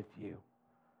walking with you.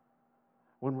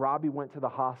 When Robbie went to the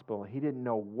hospital, he didn't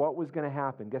know what was going to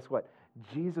happen. Guess what?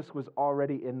 Jesus was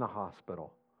already in the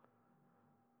hospital.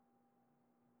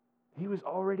 He was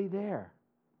already there.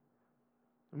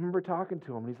 I remember talking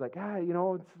to him, and he's like, it's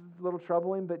a little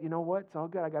troubling, but you know what? It's all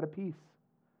good. I got a peace.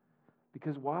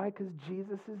 Because why? Because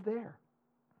Jesus is there.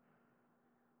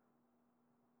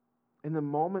 In the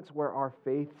moments where our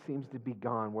faith seems to be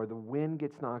gone, where the wind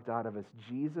gets knocked out of us,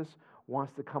 Jesus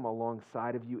wants to come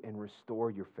alongside of you and restore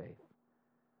your faith.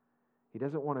 He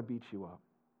doesn't want to beat you up.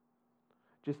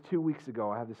 Just 2 weeks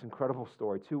ago, I have this incredible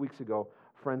story. 2 weeks ago,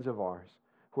 friends of ours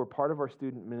who are part of our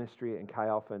student ministry in Chi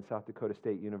Alpha and South Dakota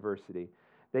State University,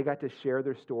 they got to share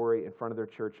their story in front of their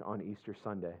church on Easter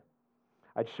Sunday.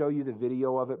 I'd show you the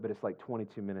video of it, but it's like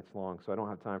 22 minutes long, so I don't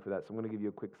have time for that. So I'm going to give you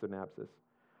a quick synopsis.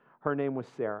 Her name was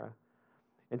Sarah.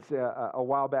 And a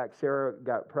while back, Sarah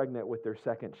got pregnant with their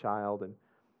second child,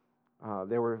 and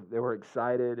they were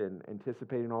excited and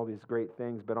anticipating all these great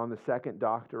things. But on the second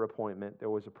doctor appointment, there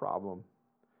was a problem.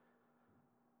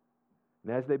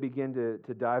 And as they begin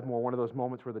to dive more, one of those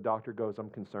moments where the doctor goes, I'm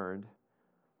concerned,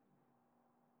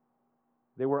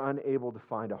 they were unable to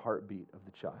find a heartbeat of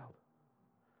the child.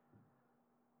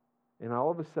 And all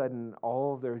of a sudden,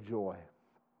 all of their joy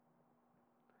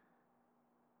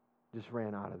just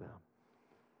ran out of them.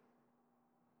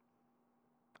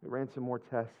 They ran some more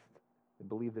tests. They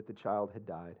believed that the child had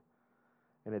died.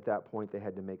 And at that point, they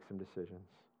had to make some decisions.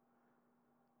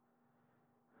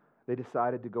 They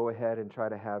decided to go ahead and try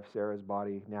to have Sarah's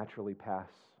body naturally pass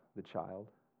the child,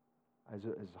 as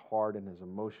hard and as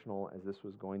emotional as this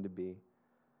was going to be.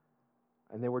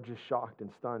 And they were just shocked and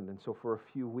stunned. And so for a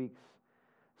few weeks,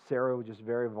 Sarah was just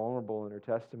very vulnerable in her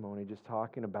testimony, just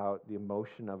talking about the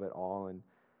emotion of it all. And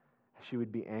she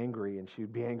would be angry, and she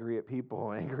would be angry at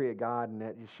people, angry at God, and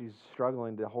that she's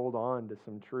struggling to hold on to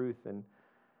some truth, and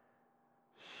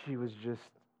she was just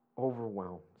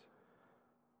overwhelmed.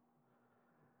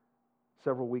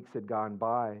 Several weeks had gone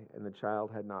by, and the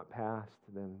child had not passed.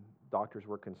 Then doctors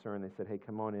were concerned. They said, hey,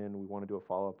 come on in. We want to do a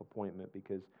follow-up appointment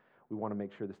because we want to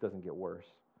make sure this doesn't get worse.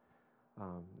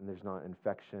 And there's not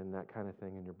infection, that kind of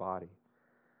thing in your body.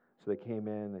 So they came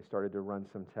in, they started to run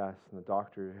some tests, and the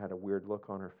doctor had a weird look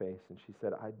on her face, and she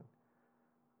said, I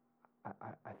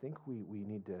think we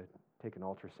need to take an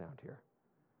ultrasound here.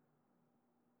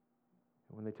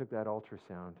 And when they took that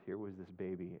ultrasound, here was this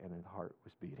baby, and his heart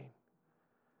was beating.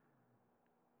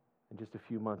 And just a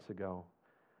few months ago,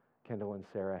 Kendall and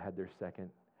Sarah had their second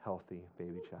healthy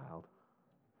baby child,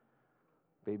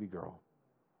 baby girl.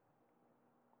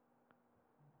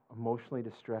 Emotionally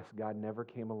distressed, God never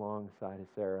came alongside of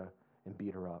Sarah and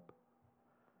beat her up.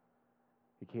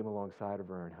 He came alongside of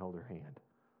her and held her hand.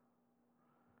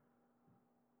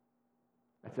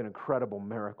 That's an incredible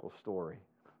miracle story.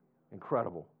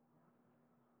 Incredible.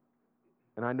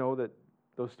 And I know that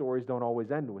those stories don't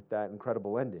always end with that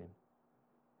incredible ending.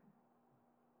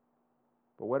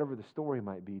 But whatever the story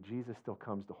might be, Jesus still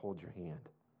comes to hold your hand.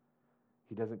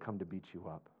 He doesn't come to beat you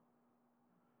up.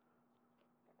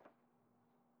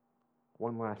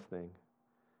 One last thing,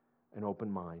 an open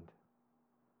mind.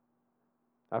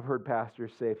 I've heard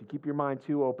pastors say, if you keep your mind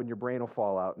too open, your brain will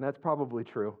fall out. And that's probably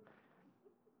true.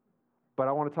 But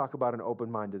I want to talk about an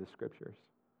open mind to the Scriptures.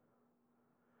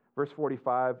 Verse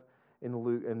 45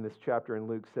 in this chapter in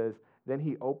Luke says, then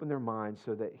he opened their minds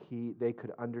so that they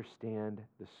could understand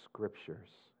the Scriptures.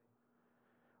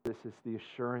 This is the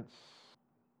assurance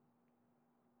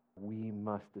we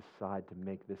must decide to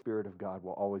make. The Spirit of God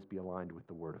will always be aligned with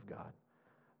the Word of God.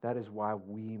 That is why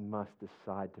we must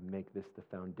decide to make this the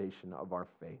foundation of our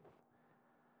faith.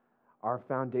 Our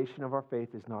foundation of our faith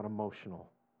is not emotional.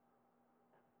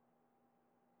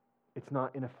 It's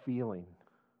not in a feeling.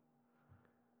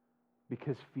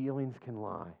 Because feelings can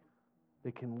lie.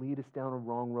 They can lead us down a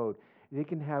wrong road. You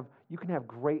can have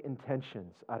great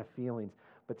intentions out of feelings,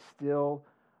 but still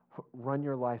run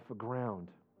your life aground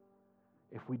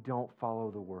if we don't follow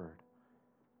the Word.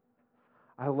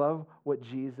 I love what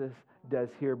Jesus does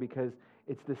here because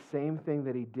it's the same thing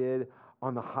that he did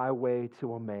on the highway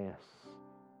to Emmaus.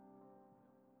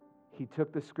 He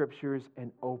took the Scriptures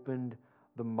and opened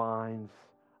the minds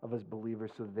of his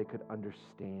believers so that they could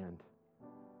understand.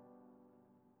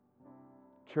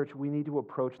 Church, we need to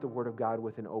approach the Word of God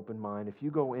with an open mind. If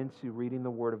you go into reading the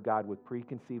Word of God with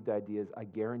preconceived ideas, I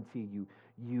guarantee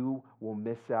you will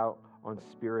miss out on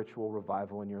spiritual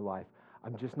revival in your life.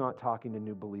 I'm just not talking to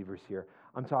new believers here.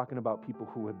 I'm talking about people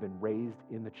who have been raised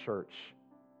in the church.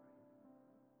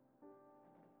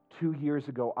 2 years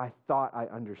ago, I thought I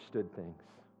understood things.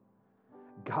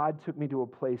 God took me to a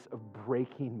place of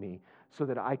breaking me so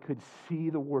that I could see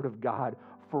the Word of God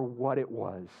for what it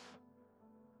was.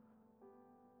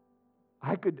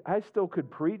 I still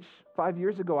could preach. 5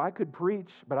 years ago, I could preach,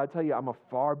 but I tell you, I'm a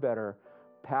far better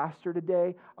pastor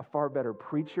today, a far better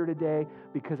preacher today,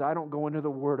 because I don't go into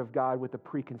the Word of God with a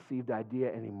preconceived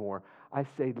idea anymore. I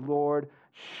say, Lord,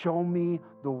 show me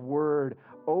the Word.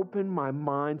 Open my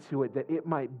mind to it, that it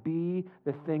might be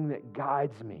the thing that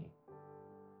guides me.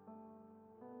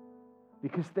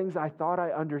 Because things I thought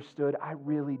I understood, I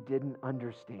really didn't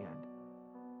understand.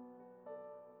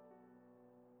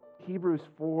 Hebrews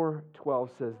 4:12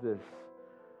 says this,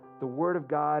 the Word of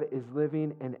God is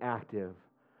living and active,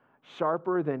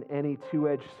 sharper than any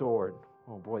two-edged sword.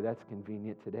 Oh boy, that's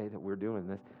convenient today that we're doing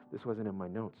this. This wasn't in my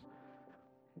notes.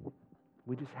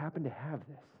 We just happen to have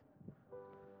this.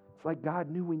 It's like God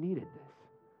knew we needed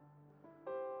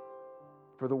this.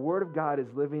 For the Word of God is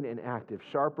living and active,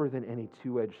 sharper than any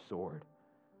two-edged sword,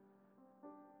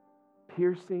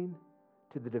 piercing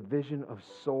to the division of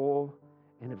soul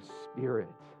and of spirit,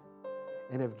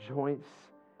 and of joints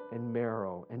and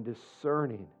marrow, and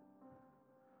discerning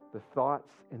the thoughts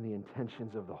and the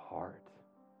intentions of the heart.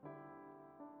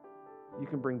 You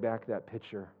can bring back that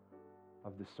picture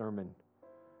of the sermon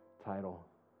title.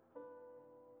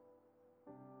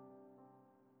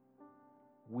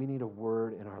 We need a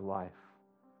word in our life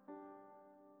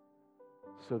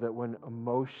so that when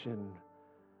emotion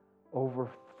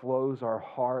overflows our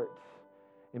heart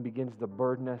and begins to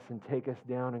burden us and take us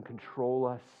down and control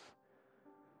us,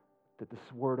 that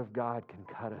this Word of God can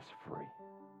cut us free.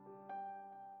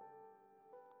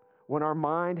 When our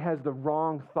mind has the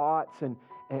wrong thoughts and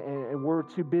we're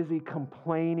too busy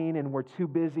complaining and we're too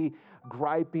busy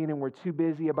griping and we're too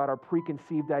busy about our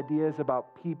preconceived ideas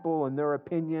about people and their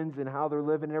opinions and how they're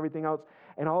living and everything else.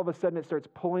 And all of a sudden it starts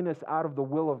pulling us out of the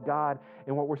will of God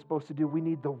and what we're supposed to do. We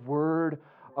need the Word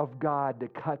of God to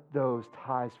cut those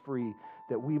ties free,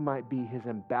 that we might be His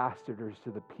ambassadors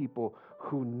to the people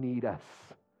who need us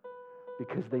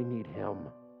because they need Him.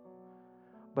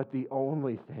 But the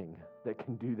only thing that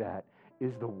can do that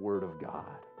is the Word of God.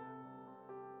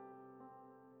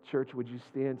 Church, would you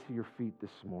stand to your feet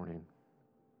this morning?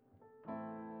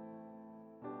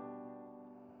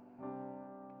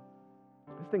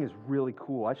 This thing is really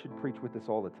cool. I should preach with this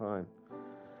all the time.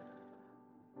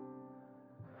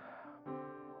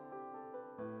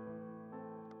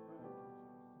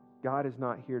 God is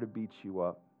not here to beat you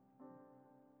up.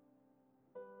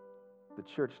 The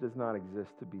church does not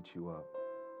exist to beat you up.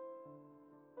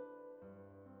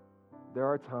 There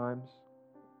are times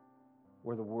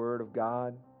where the Word of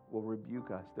God will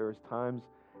rebuke us. There is times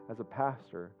as a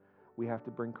pastor we have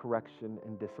to bring correction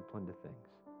and discipline to things.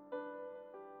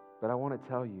 But I want to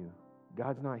tell you,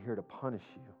 God's not here to punish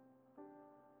you,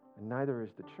 and neither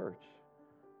is the church.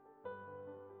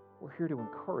 We're here to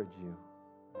encourage you.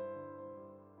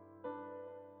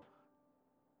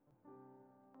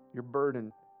 You're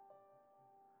burdened.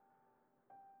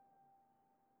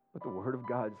 But the Word of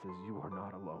God says you are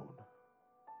not alone.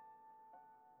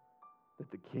 That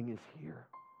the King is here.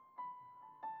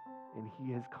 And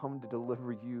He has come to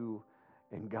deliver you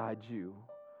and guide you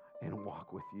and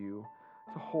walk with you,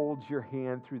 to hold your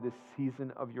hand through this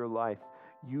season of your life.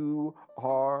 You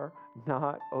are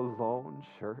not alone,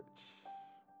 church.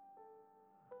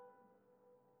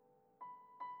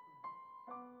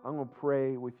 I'm going to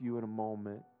pray with you in a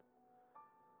moment.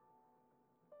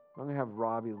 I'm going to have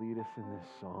Robbie lead us in this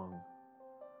song.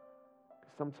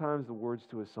 Sometimes the words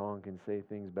to a song can say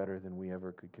things better than we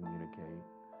ever could communicate.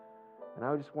 And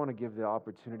I just want to give the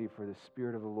opportunity for the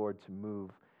Spirit of the Lord to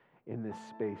move in this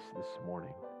space this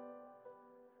morning,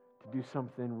 to do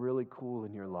something really cool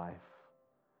in your life,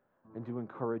 and to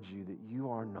encourage you that you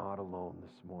are not alone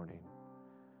this morning.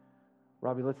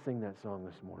 Robbie, let's sing that song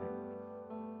this morning.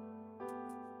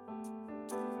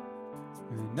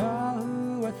 And all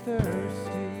who are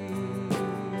thirsty,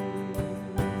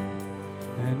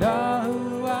 and all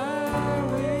who are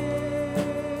weary,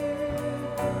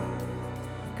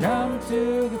 come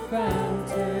to the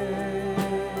fountain,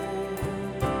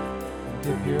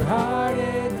 dip your heart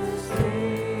in the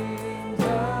streams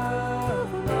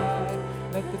of life,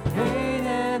 let the pain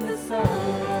and the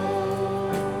sorrow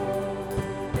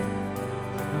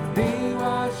be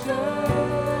washed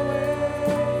away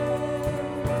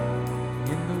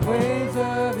in the waves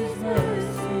of His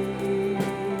mercy,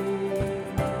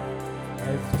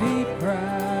 as deep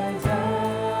cries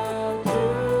out to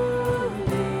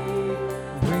Thee.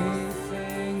 We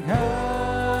sing,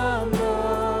 come,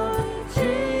 Lord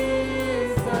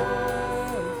Jesus,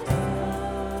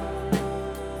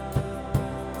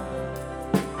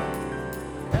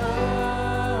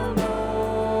 come,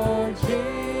 Lord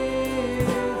Jesus,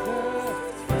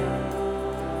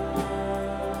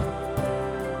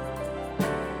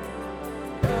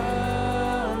 come,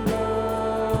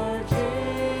 Lord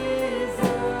Jesus,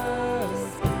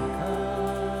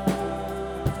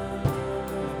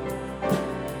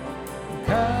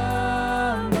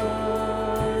 come,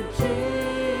 Lord Jesus,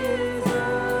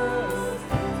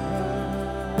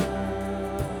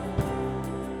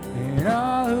 and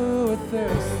all who are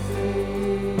thirsty,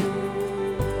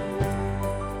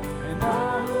 and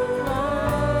all who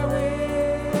are weary,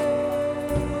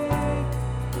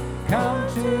 come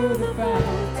to the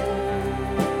fountain,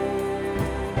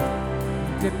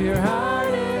 dip your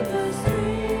heart in the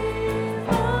stream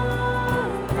of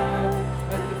life,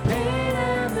 let the pain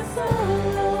and the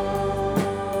sorrow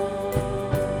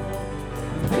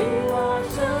be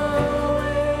washed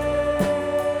away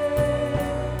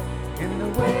in the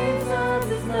waves of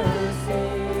His mercy,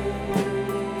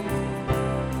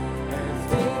 as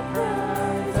deep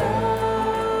cries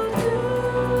out to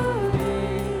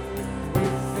Thee. We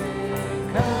sing,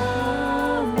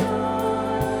 come,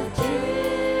 Lord Jesus,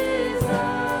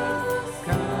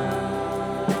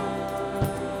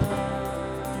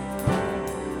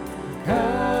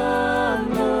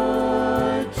 come,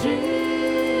 Lord Jesus,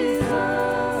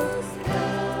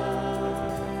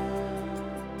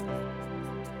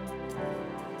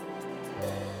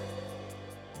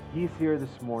 He's here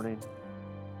this morning,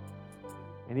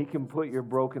 and He can put your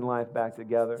broken life back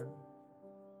together,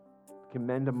 can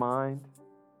mend a mind,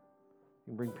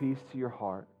 can bring peace to your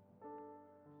heart.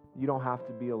 You don't have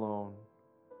to be alone.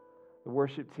 The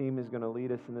worship team is going to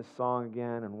lead us in this song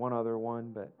again and one other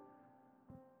one, but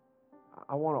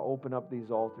I want to open up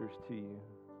these altars to you.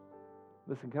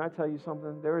 Listen, can I tell you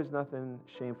something? There is nothing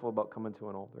shameful about coming to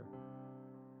an altar.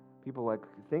 People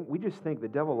we just think the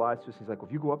devil lies to us. He's like, well,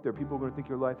 if you go up there, people are going to think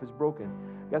your life is broken.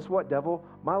 Guess what, devil?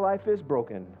 My life is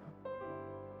broken.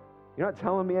 You're not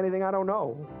telling me anything I don't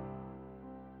know.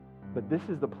 But this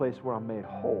is the place where I'm made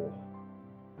whole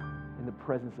in the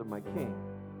presence of my King.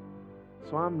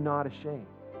 So I'm not ashamed.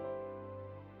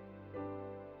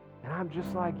 And I'm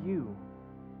just like you.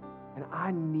 And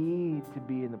I need to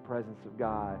be in the presence of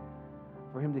God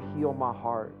for Him to heal my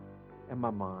heart and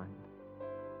my mind.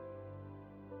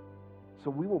 So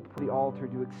we will put the altar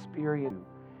to experience,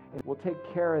 and we'll take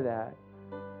care of that.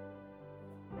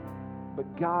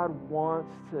 But God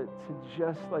wants to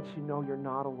just let you know you're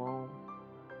not alone.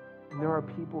 And there are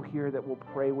people here that will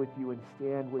pray with you and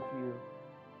stand with you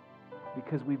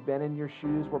because we've been in your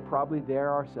shoes. We're probably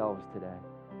there ourselves today.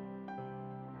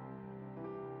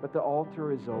 But the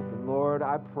altar is open. Lord,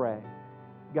 I pray,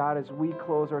 God, as we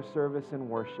close our service in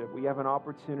worship, we have an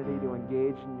opportunity to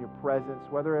engage in your presence,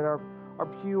 whether at our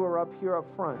pew or up here up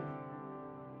front,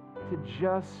 to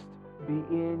just be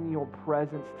in your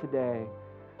presence today,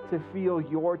 to feel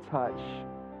your touch,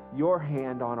 your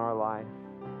hand on our life.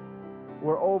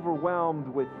 We're overwhelmed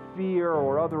with fear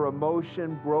or other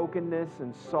emotion, brokenness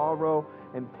and sorrow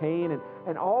and pain,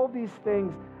 and all these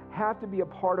things have to be a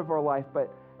part of our life,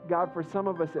 but God, for some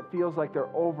of us, it feels like they're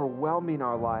overwhelming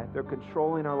our life. They're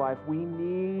controlling our life. We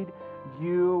need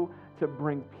you to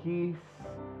bring peace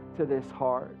to this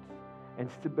heart and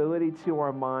stability to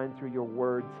our mind through your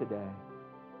word today.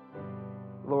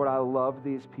 Lord, I love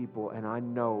these people, and I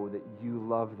know that you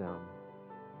love them.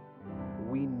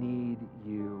 We need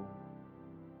you.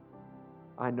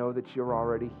 I know that you're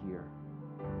already here.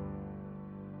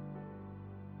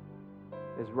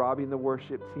 As Robbie and the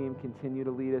worship team continue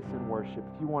to lead us in worship,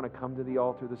 if you want to come to the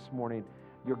altar this morning,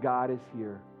 your God is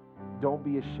here. Don't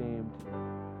be ashamed.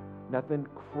 Nothing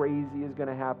crazy is going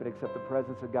to happen except the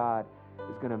presence of God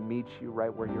is going to meet you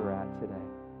right where you're at today.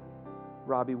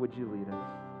 Robbie, would you lead us?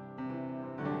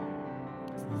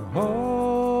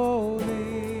 Holy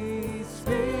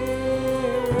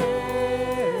Spirit,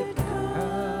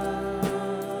 come.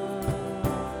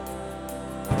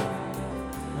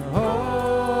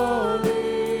 Holy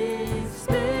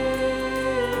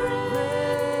Spirit,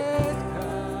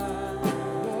 come.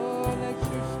 Lord, let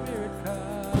your Spirit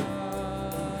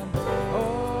come.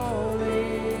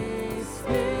 Holy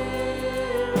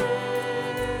Spirit,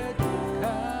 come.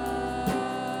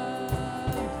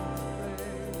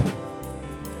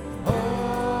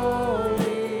 Holy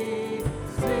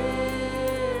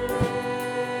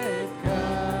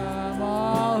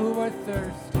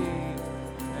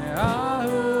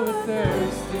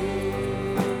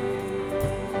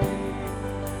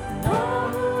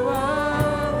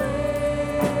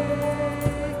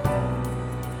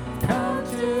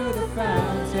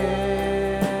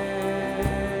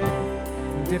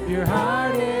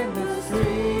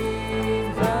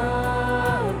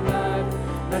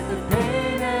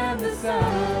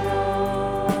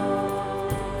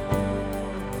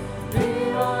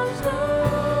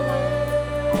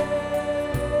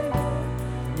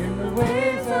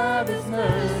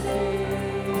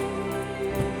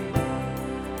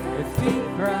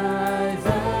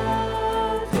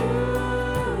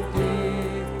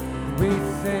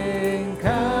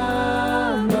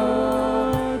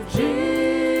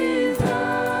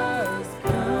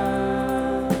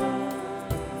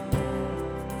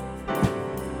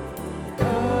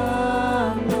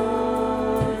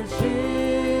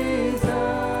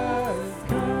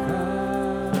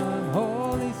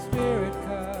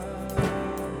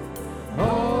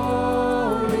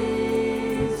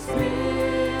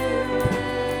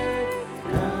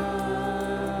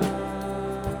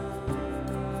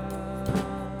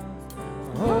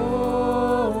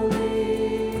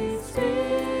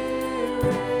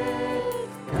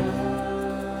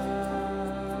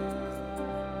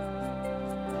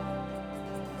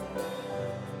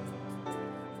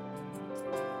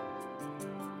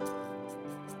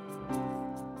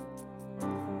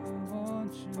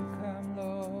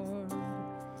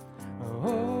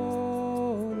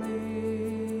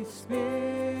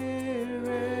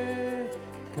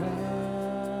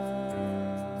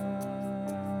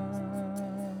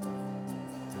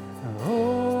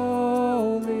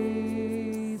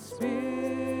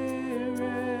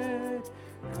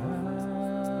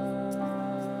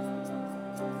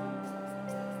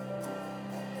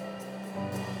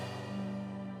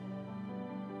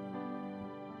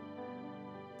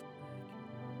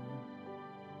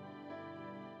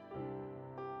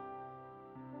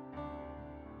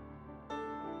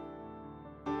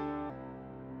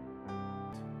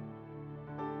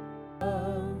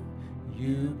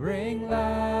You bring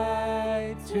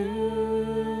light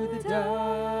to the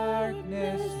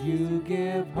darkness. You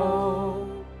give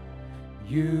hope.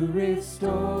 You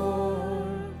restore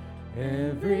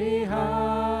every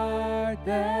heart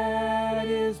that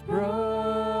is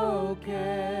broken.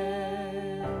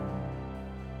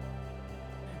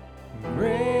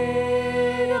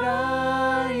 Great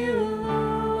are you,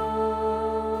 Lord.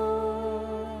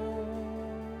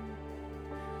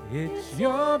 It's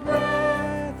your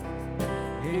breath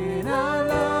in our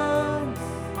lungs,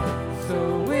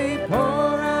 so we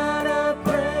pour out our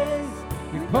praise.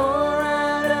 We pour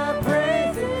out our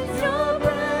praise. It's your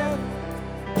breath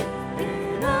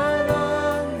in our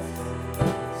lungs,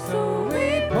 so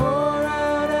we pour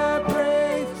out our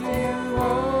praise to you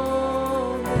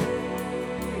only.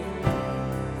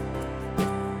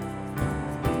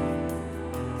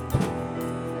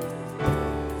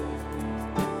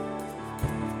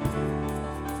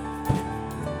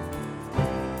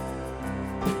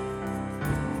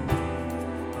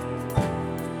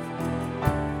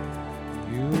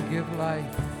 You give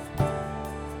life.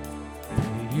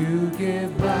 You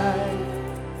give life.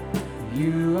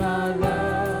 You are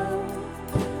love.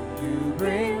 You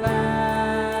bring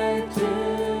light to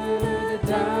the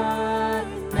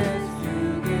darkness.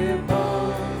 You give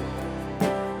hope.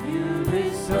 You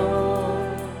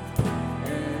restore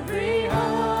every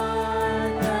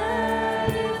heart that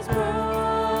is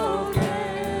broken.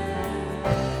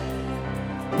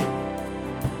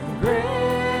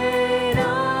 Great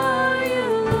are you,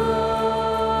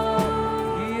 Lord.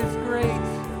 He is great.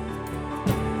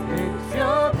 It's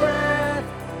your breath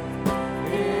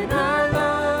in our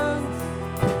lungs,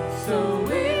 so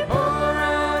we pour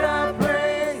out our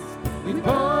praise. We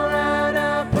pour out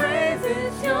our praise.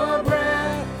 It's your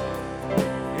breath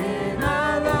in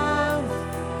our lungs,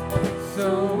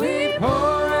 so we pour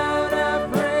out our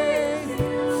praise.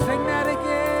 Sing that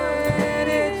again.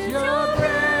 It's your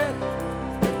breath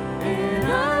in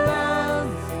our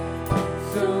lungs,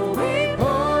 so we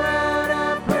pour out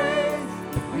our praise.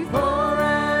 We pour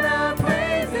out our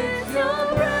praise. It's your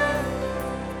breath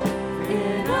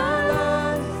in our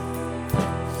lungs,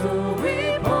 so we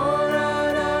pour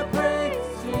out our praise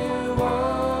to you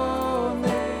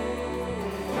only.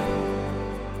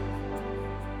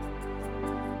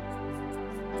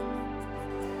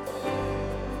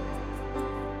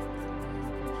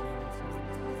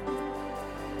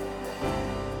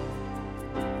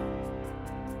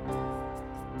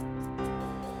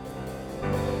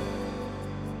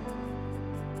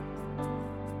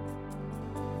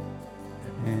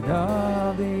 And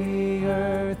all the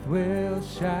earth will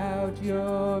shout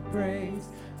your praise.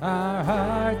 Our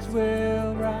hearts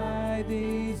will rise,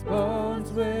 these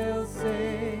bones will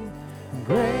sing.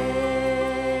 Great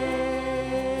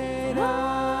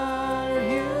are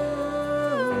you,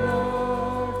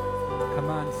 Lord. Come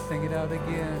on, sing it out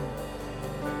again.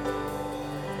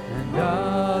 And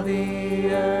all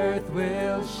the earth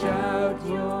will shout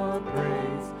your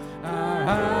praise. Our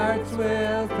hearts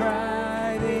will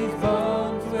cry, these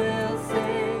bones will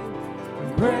sing.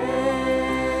 Great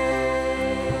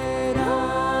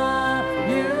are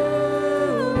you,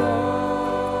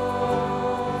 Lord.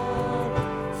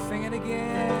 Sing it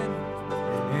again.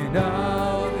 And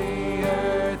all the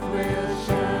earth will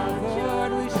shout,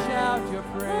 Lord, we shout your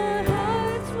praise.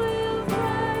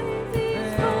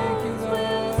 Thank you,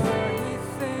 Lord. We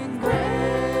sing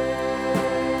great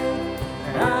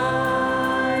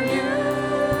are you,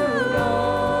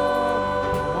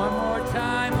 Lord. One more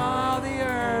time, all the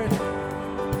earth.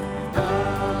 And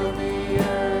all the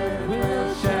earth will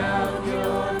shout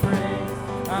your praise.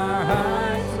 Our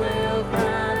hearts will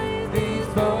cry, these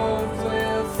bones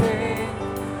will sing.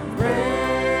 Great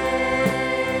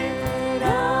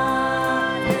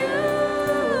are you,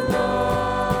 Lord.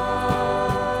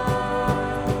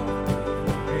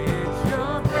 It's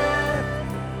your breath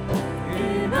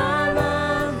in our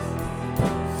lungs,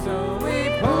 so we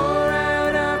pour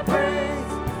out our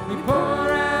praise. We pour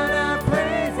out our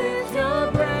praise. It's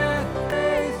your breath,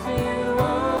 praise to you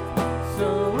all. So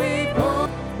we pour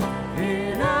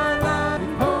in our lungs. We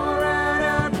pour out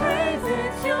our praise.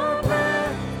 It's your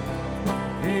breath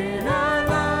in our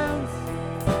lungs,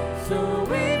 so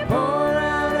we pour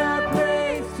out our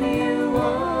praise to you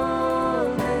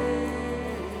only.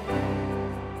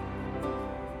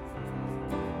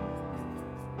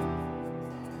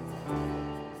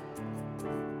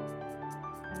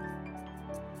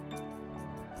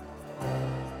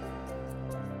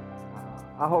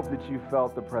 I hope that you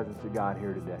felt the presence of God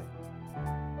here today.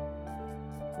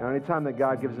 Now, anytime that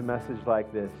God gives a message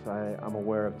like this, I'm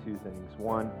aware of two things.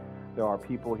 One, there are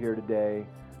people here today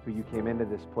who you came into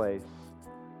this place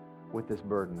with this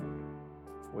burden.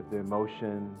 with the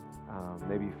emotion,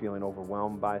 maybe feeling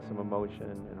overwhelmed by some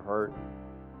emotion and hurt.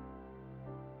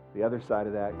 The other side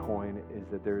of that coin is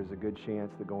that there is a good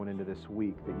chance that going into this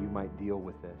week that you might deal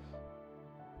with this.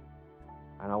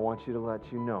 And I want you to let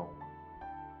you know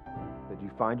that you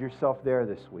find yourself there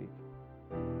this week.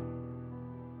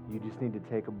 You just need to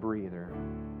take a breather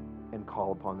and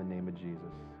call upon the name of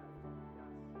Jesus.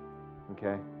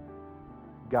 Okay?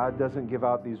 God doesn't give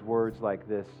out these words like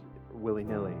this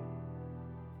willy-nilly.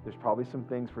 There's probably some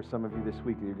things for some of you this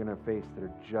week that you're going to face that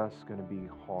are just going to be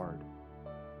hard.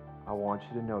 I want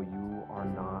you to know you are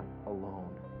not alone.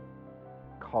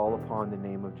 Call upon the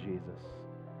name of Jesus.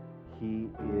 He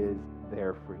is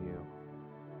there for you.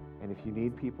 And if you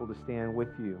need people to stand with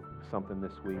you something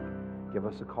this week, give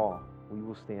us a call. We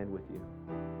will stand with you.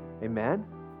 Amen?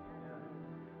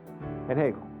 And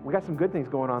hey, we got some good things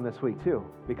going on this week too,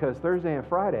 because Thursday and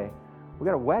Friday, we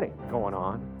got a wedding going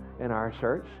on in our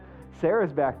church.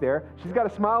 Sarah's back there. She's got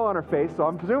a smile on her face, so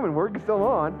I'm presuming we're still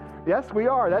on. Yes, we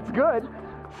are. That's good.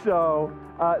 So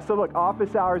look,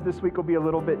 office hours this week will be a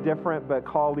little bit different, but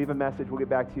call, leave a message. We'll get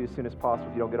back to you as soon as possible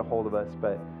if you don't get a hold of us.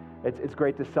 But it's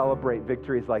great to celebrate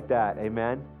victories like that.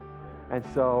 Amen? And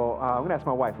so I'm going to ask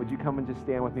my wife, would you come and just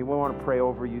stand with me? We want to pray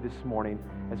over you this morning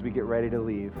as we get ready to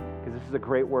leave, because this is a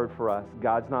great word for us.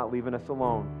 God's not leaving us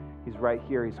alone. He's right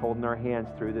here. He's holding our hands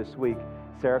through this week.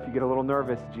 Sarah, if you get a little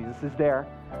nervous, Jesus is there.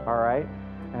 All right?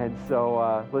 And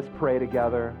so let's pray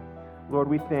together. Lord,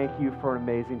 we thank you for an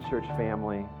amazing church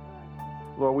family.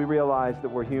 Lord, we realize that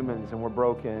we're humans and we're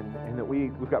broken and that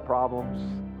we've got problems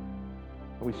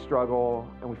and we struggle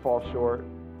and we fall short.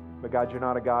 But God, you're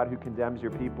not a God who condemns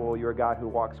your people. You're a God who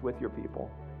walks with your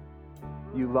people.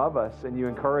 You love us and you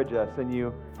encourage us and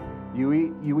you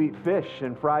eat fish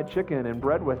and fried chicken and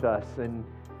bread with us, and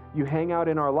you hang out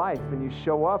in our life and you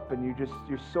show up and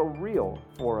you're so real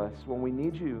for us when we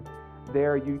need you.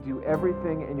 There, you do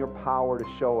everything in your power to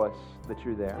show us that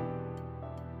you're there.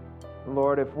 And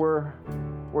Lord, if we're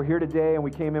here today and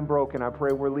we came in broken, I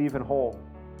pray we're leaving whole.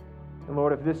 And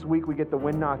Lord, if this week we get the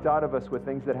wind knocked out of us with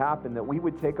things that happen, that we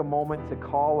would take a moment to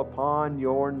call upon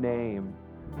your name,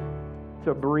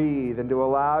 to breathe and to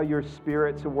allow your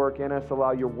Spirit to work in us,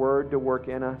 allow your word to work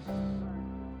in us.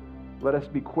 Let us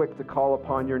be quick to call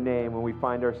upon your name when we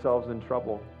find ourselves in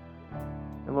trouble.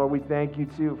 And Lord, we thank you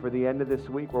too for the end of this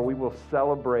week where we will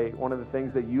celebrate one of the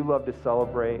things that you love to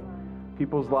celebrate,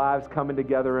 people's lives coming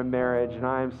together in marriage. And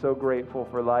I am so grateful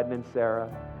for Lyden and Sarah.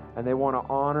 And they want to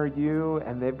honor you,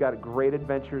 and they've got great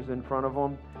adventures in front of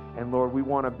them. And Lord, we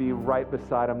want to be right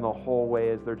beside them the whole way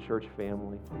as their church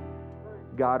family.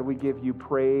 God, we give you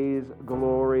praise,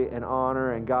 glory, and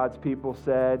honor. And God's people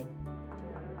said,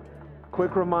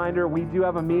 quick reminder, we do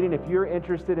have a meeting. If you're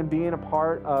interested in being a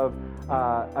part of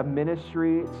a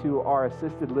ministry to our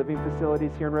assisted living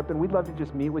facilities here in Ripon, we'd love to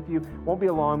just meet with you. Won't be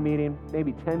a long meeting,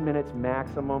 maybe 10 minutes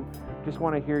maximum. Just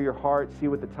want to hear your heart, see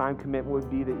what the time commitment would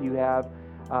be that you have.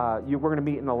 We're going to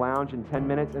meet in the lounge in 10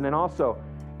 minutes. And then also,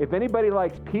 if anybody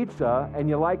likes pizza and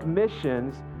you like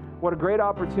missions, what a great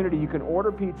opportunity. You can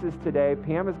order pizzas today.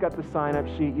 Pam has got the sign-up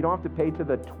sheet. You don't have to pay to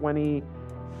the 20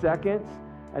 seconds.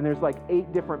 And there's like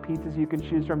 8 different pizzas you can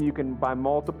choose from. You can buy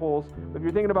multiples. But if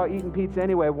you're thinking about eating pizza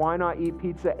anyway, why not eat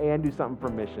pizza and do something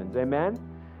for missions? Amen?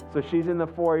 So she's in the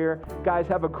foyer. Guys,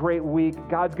 have a great week.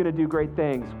 God's going to do great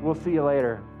things. We'll see you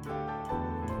later.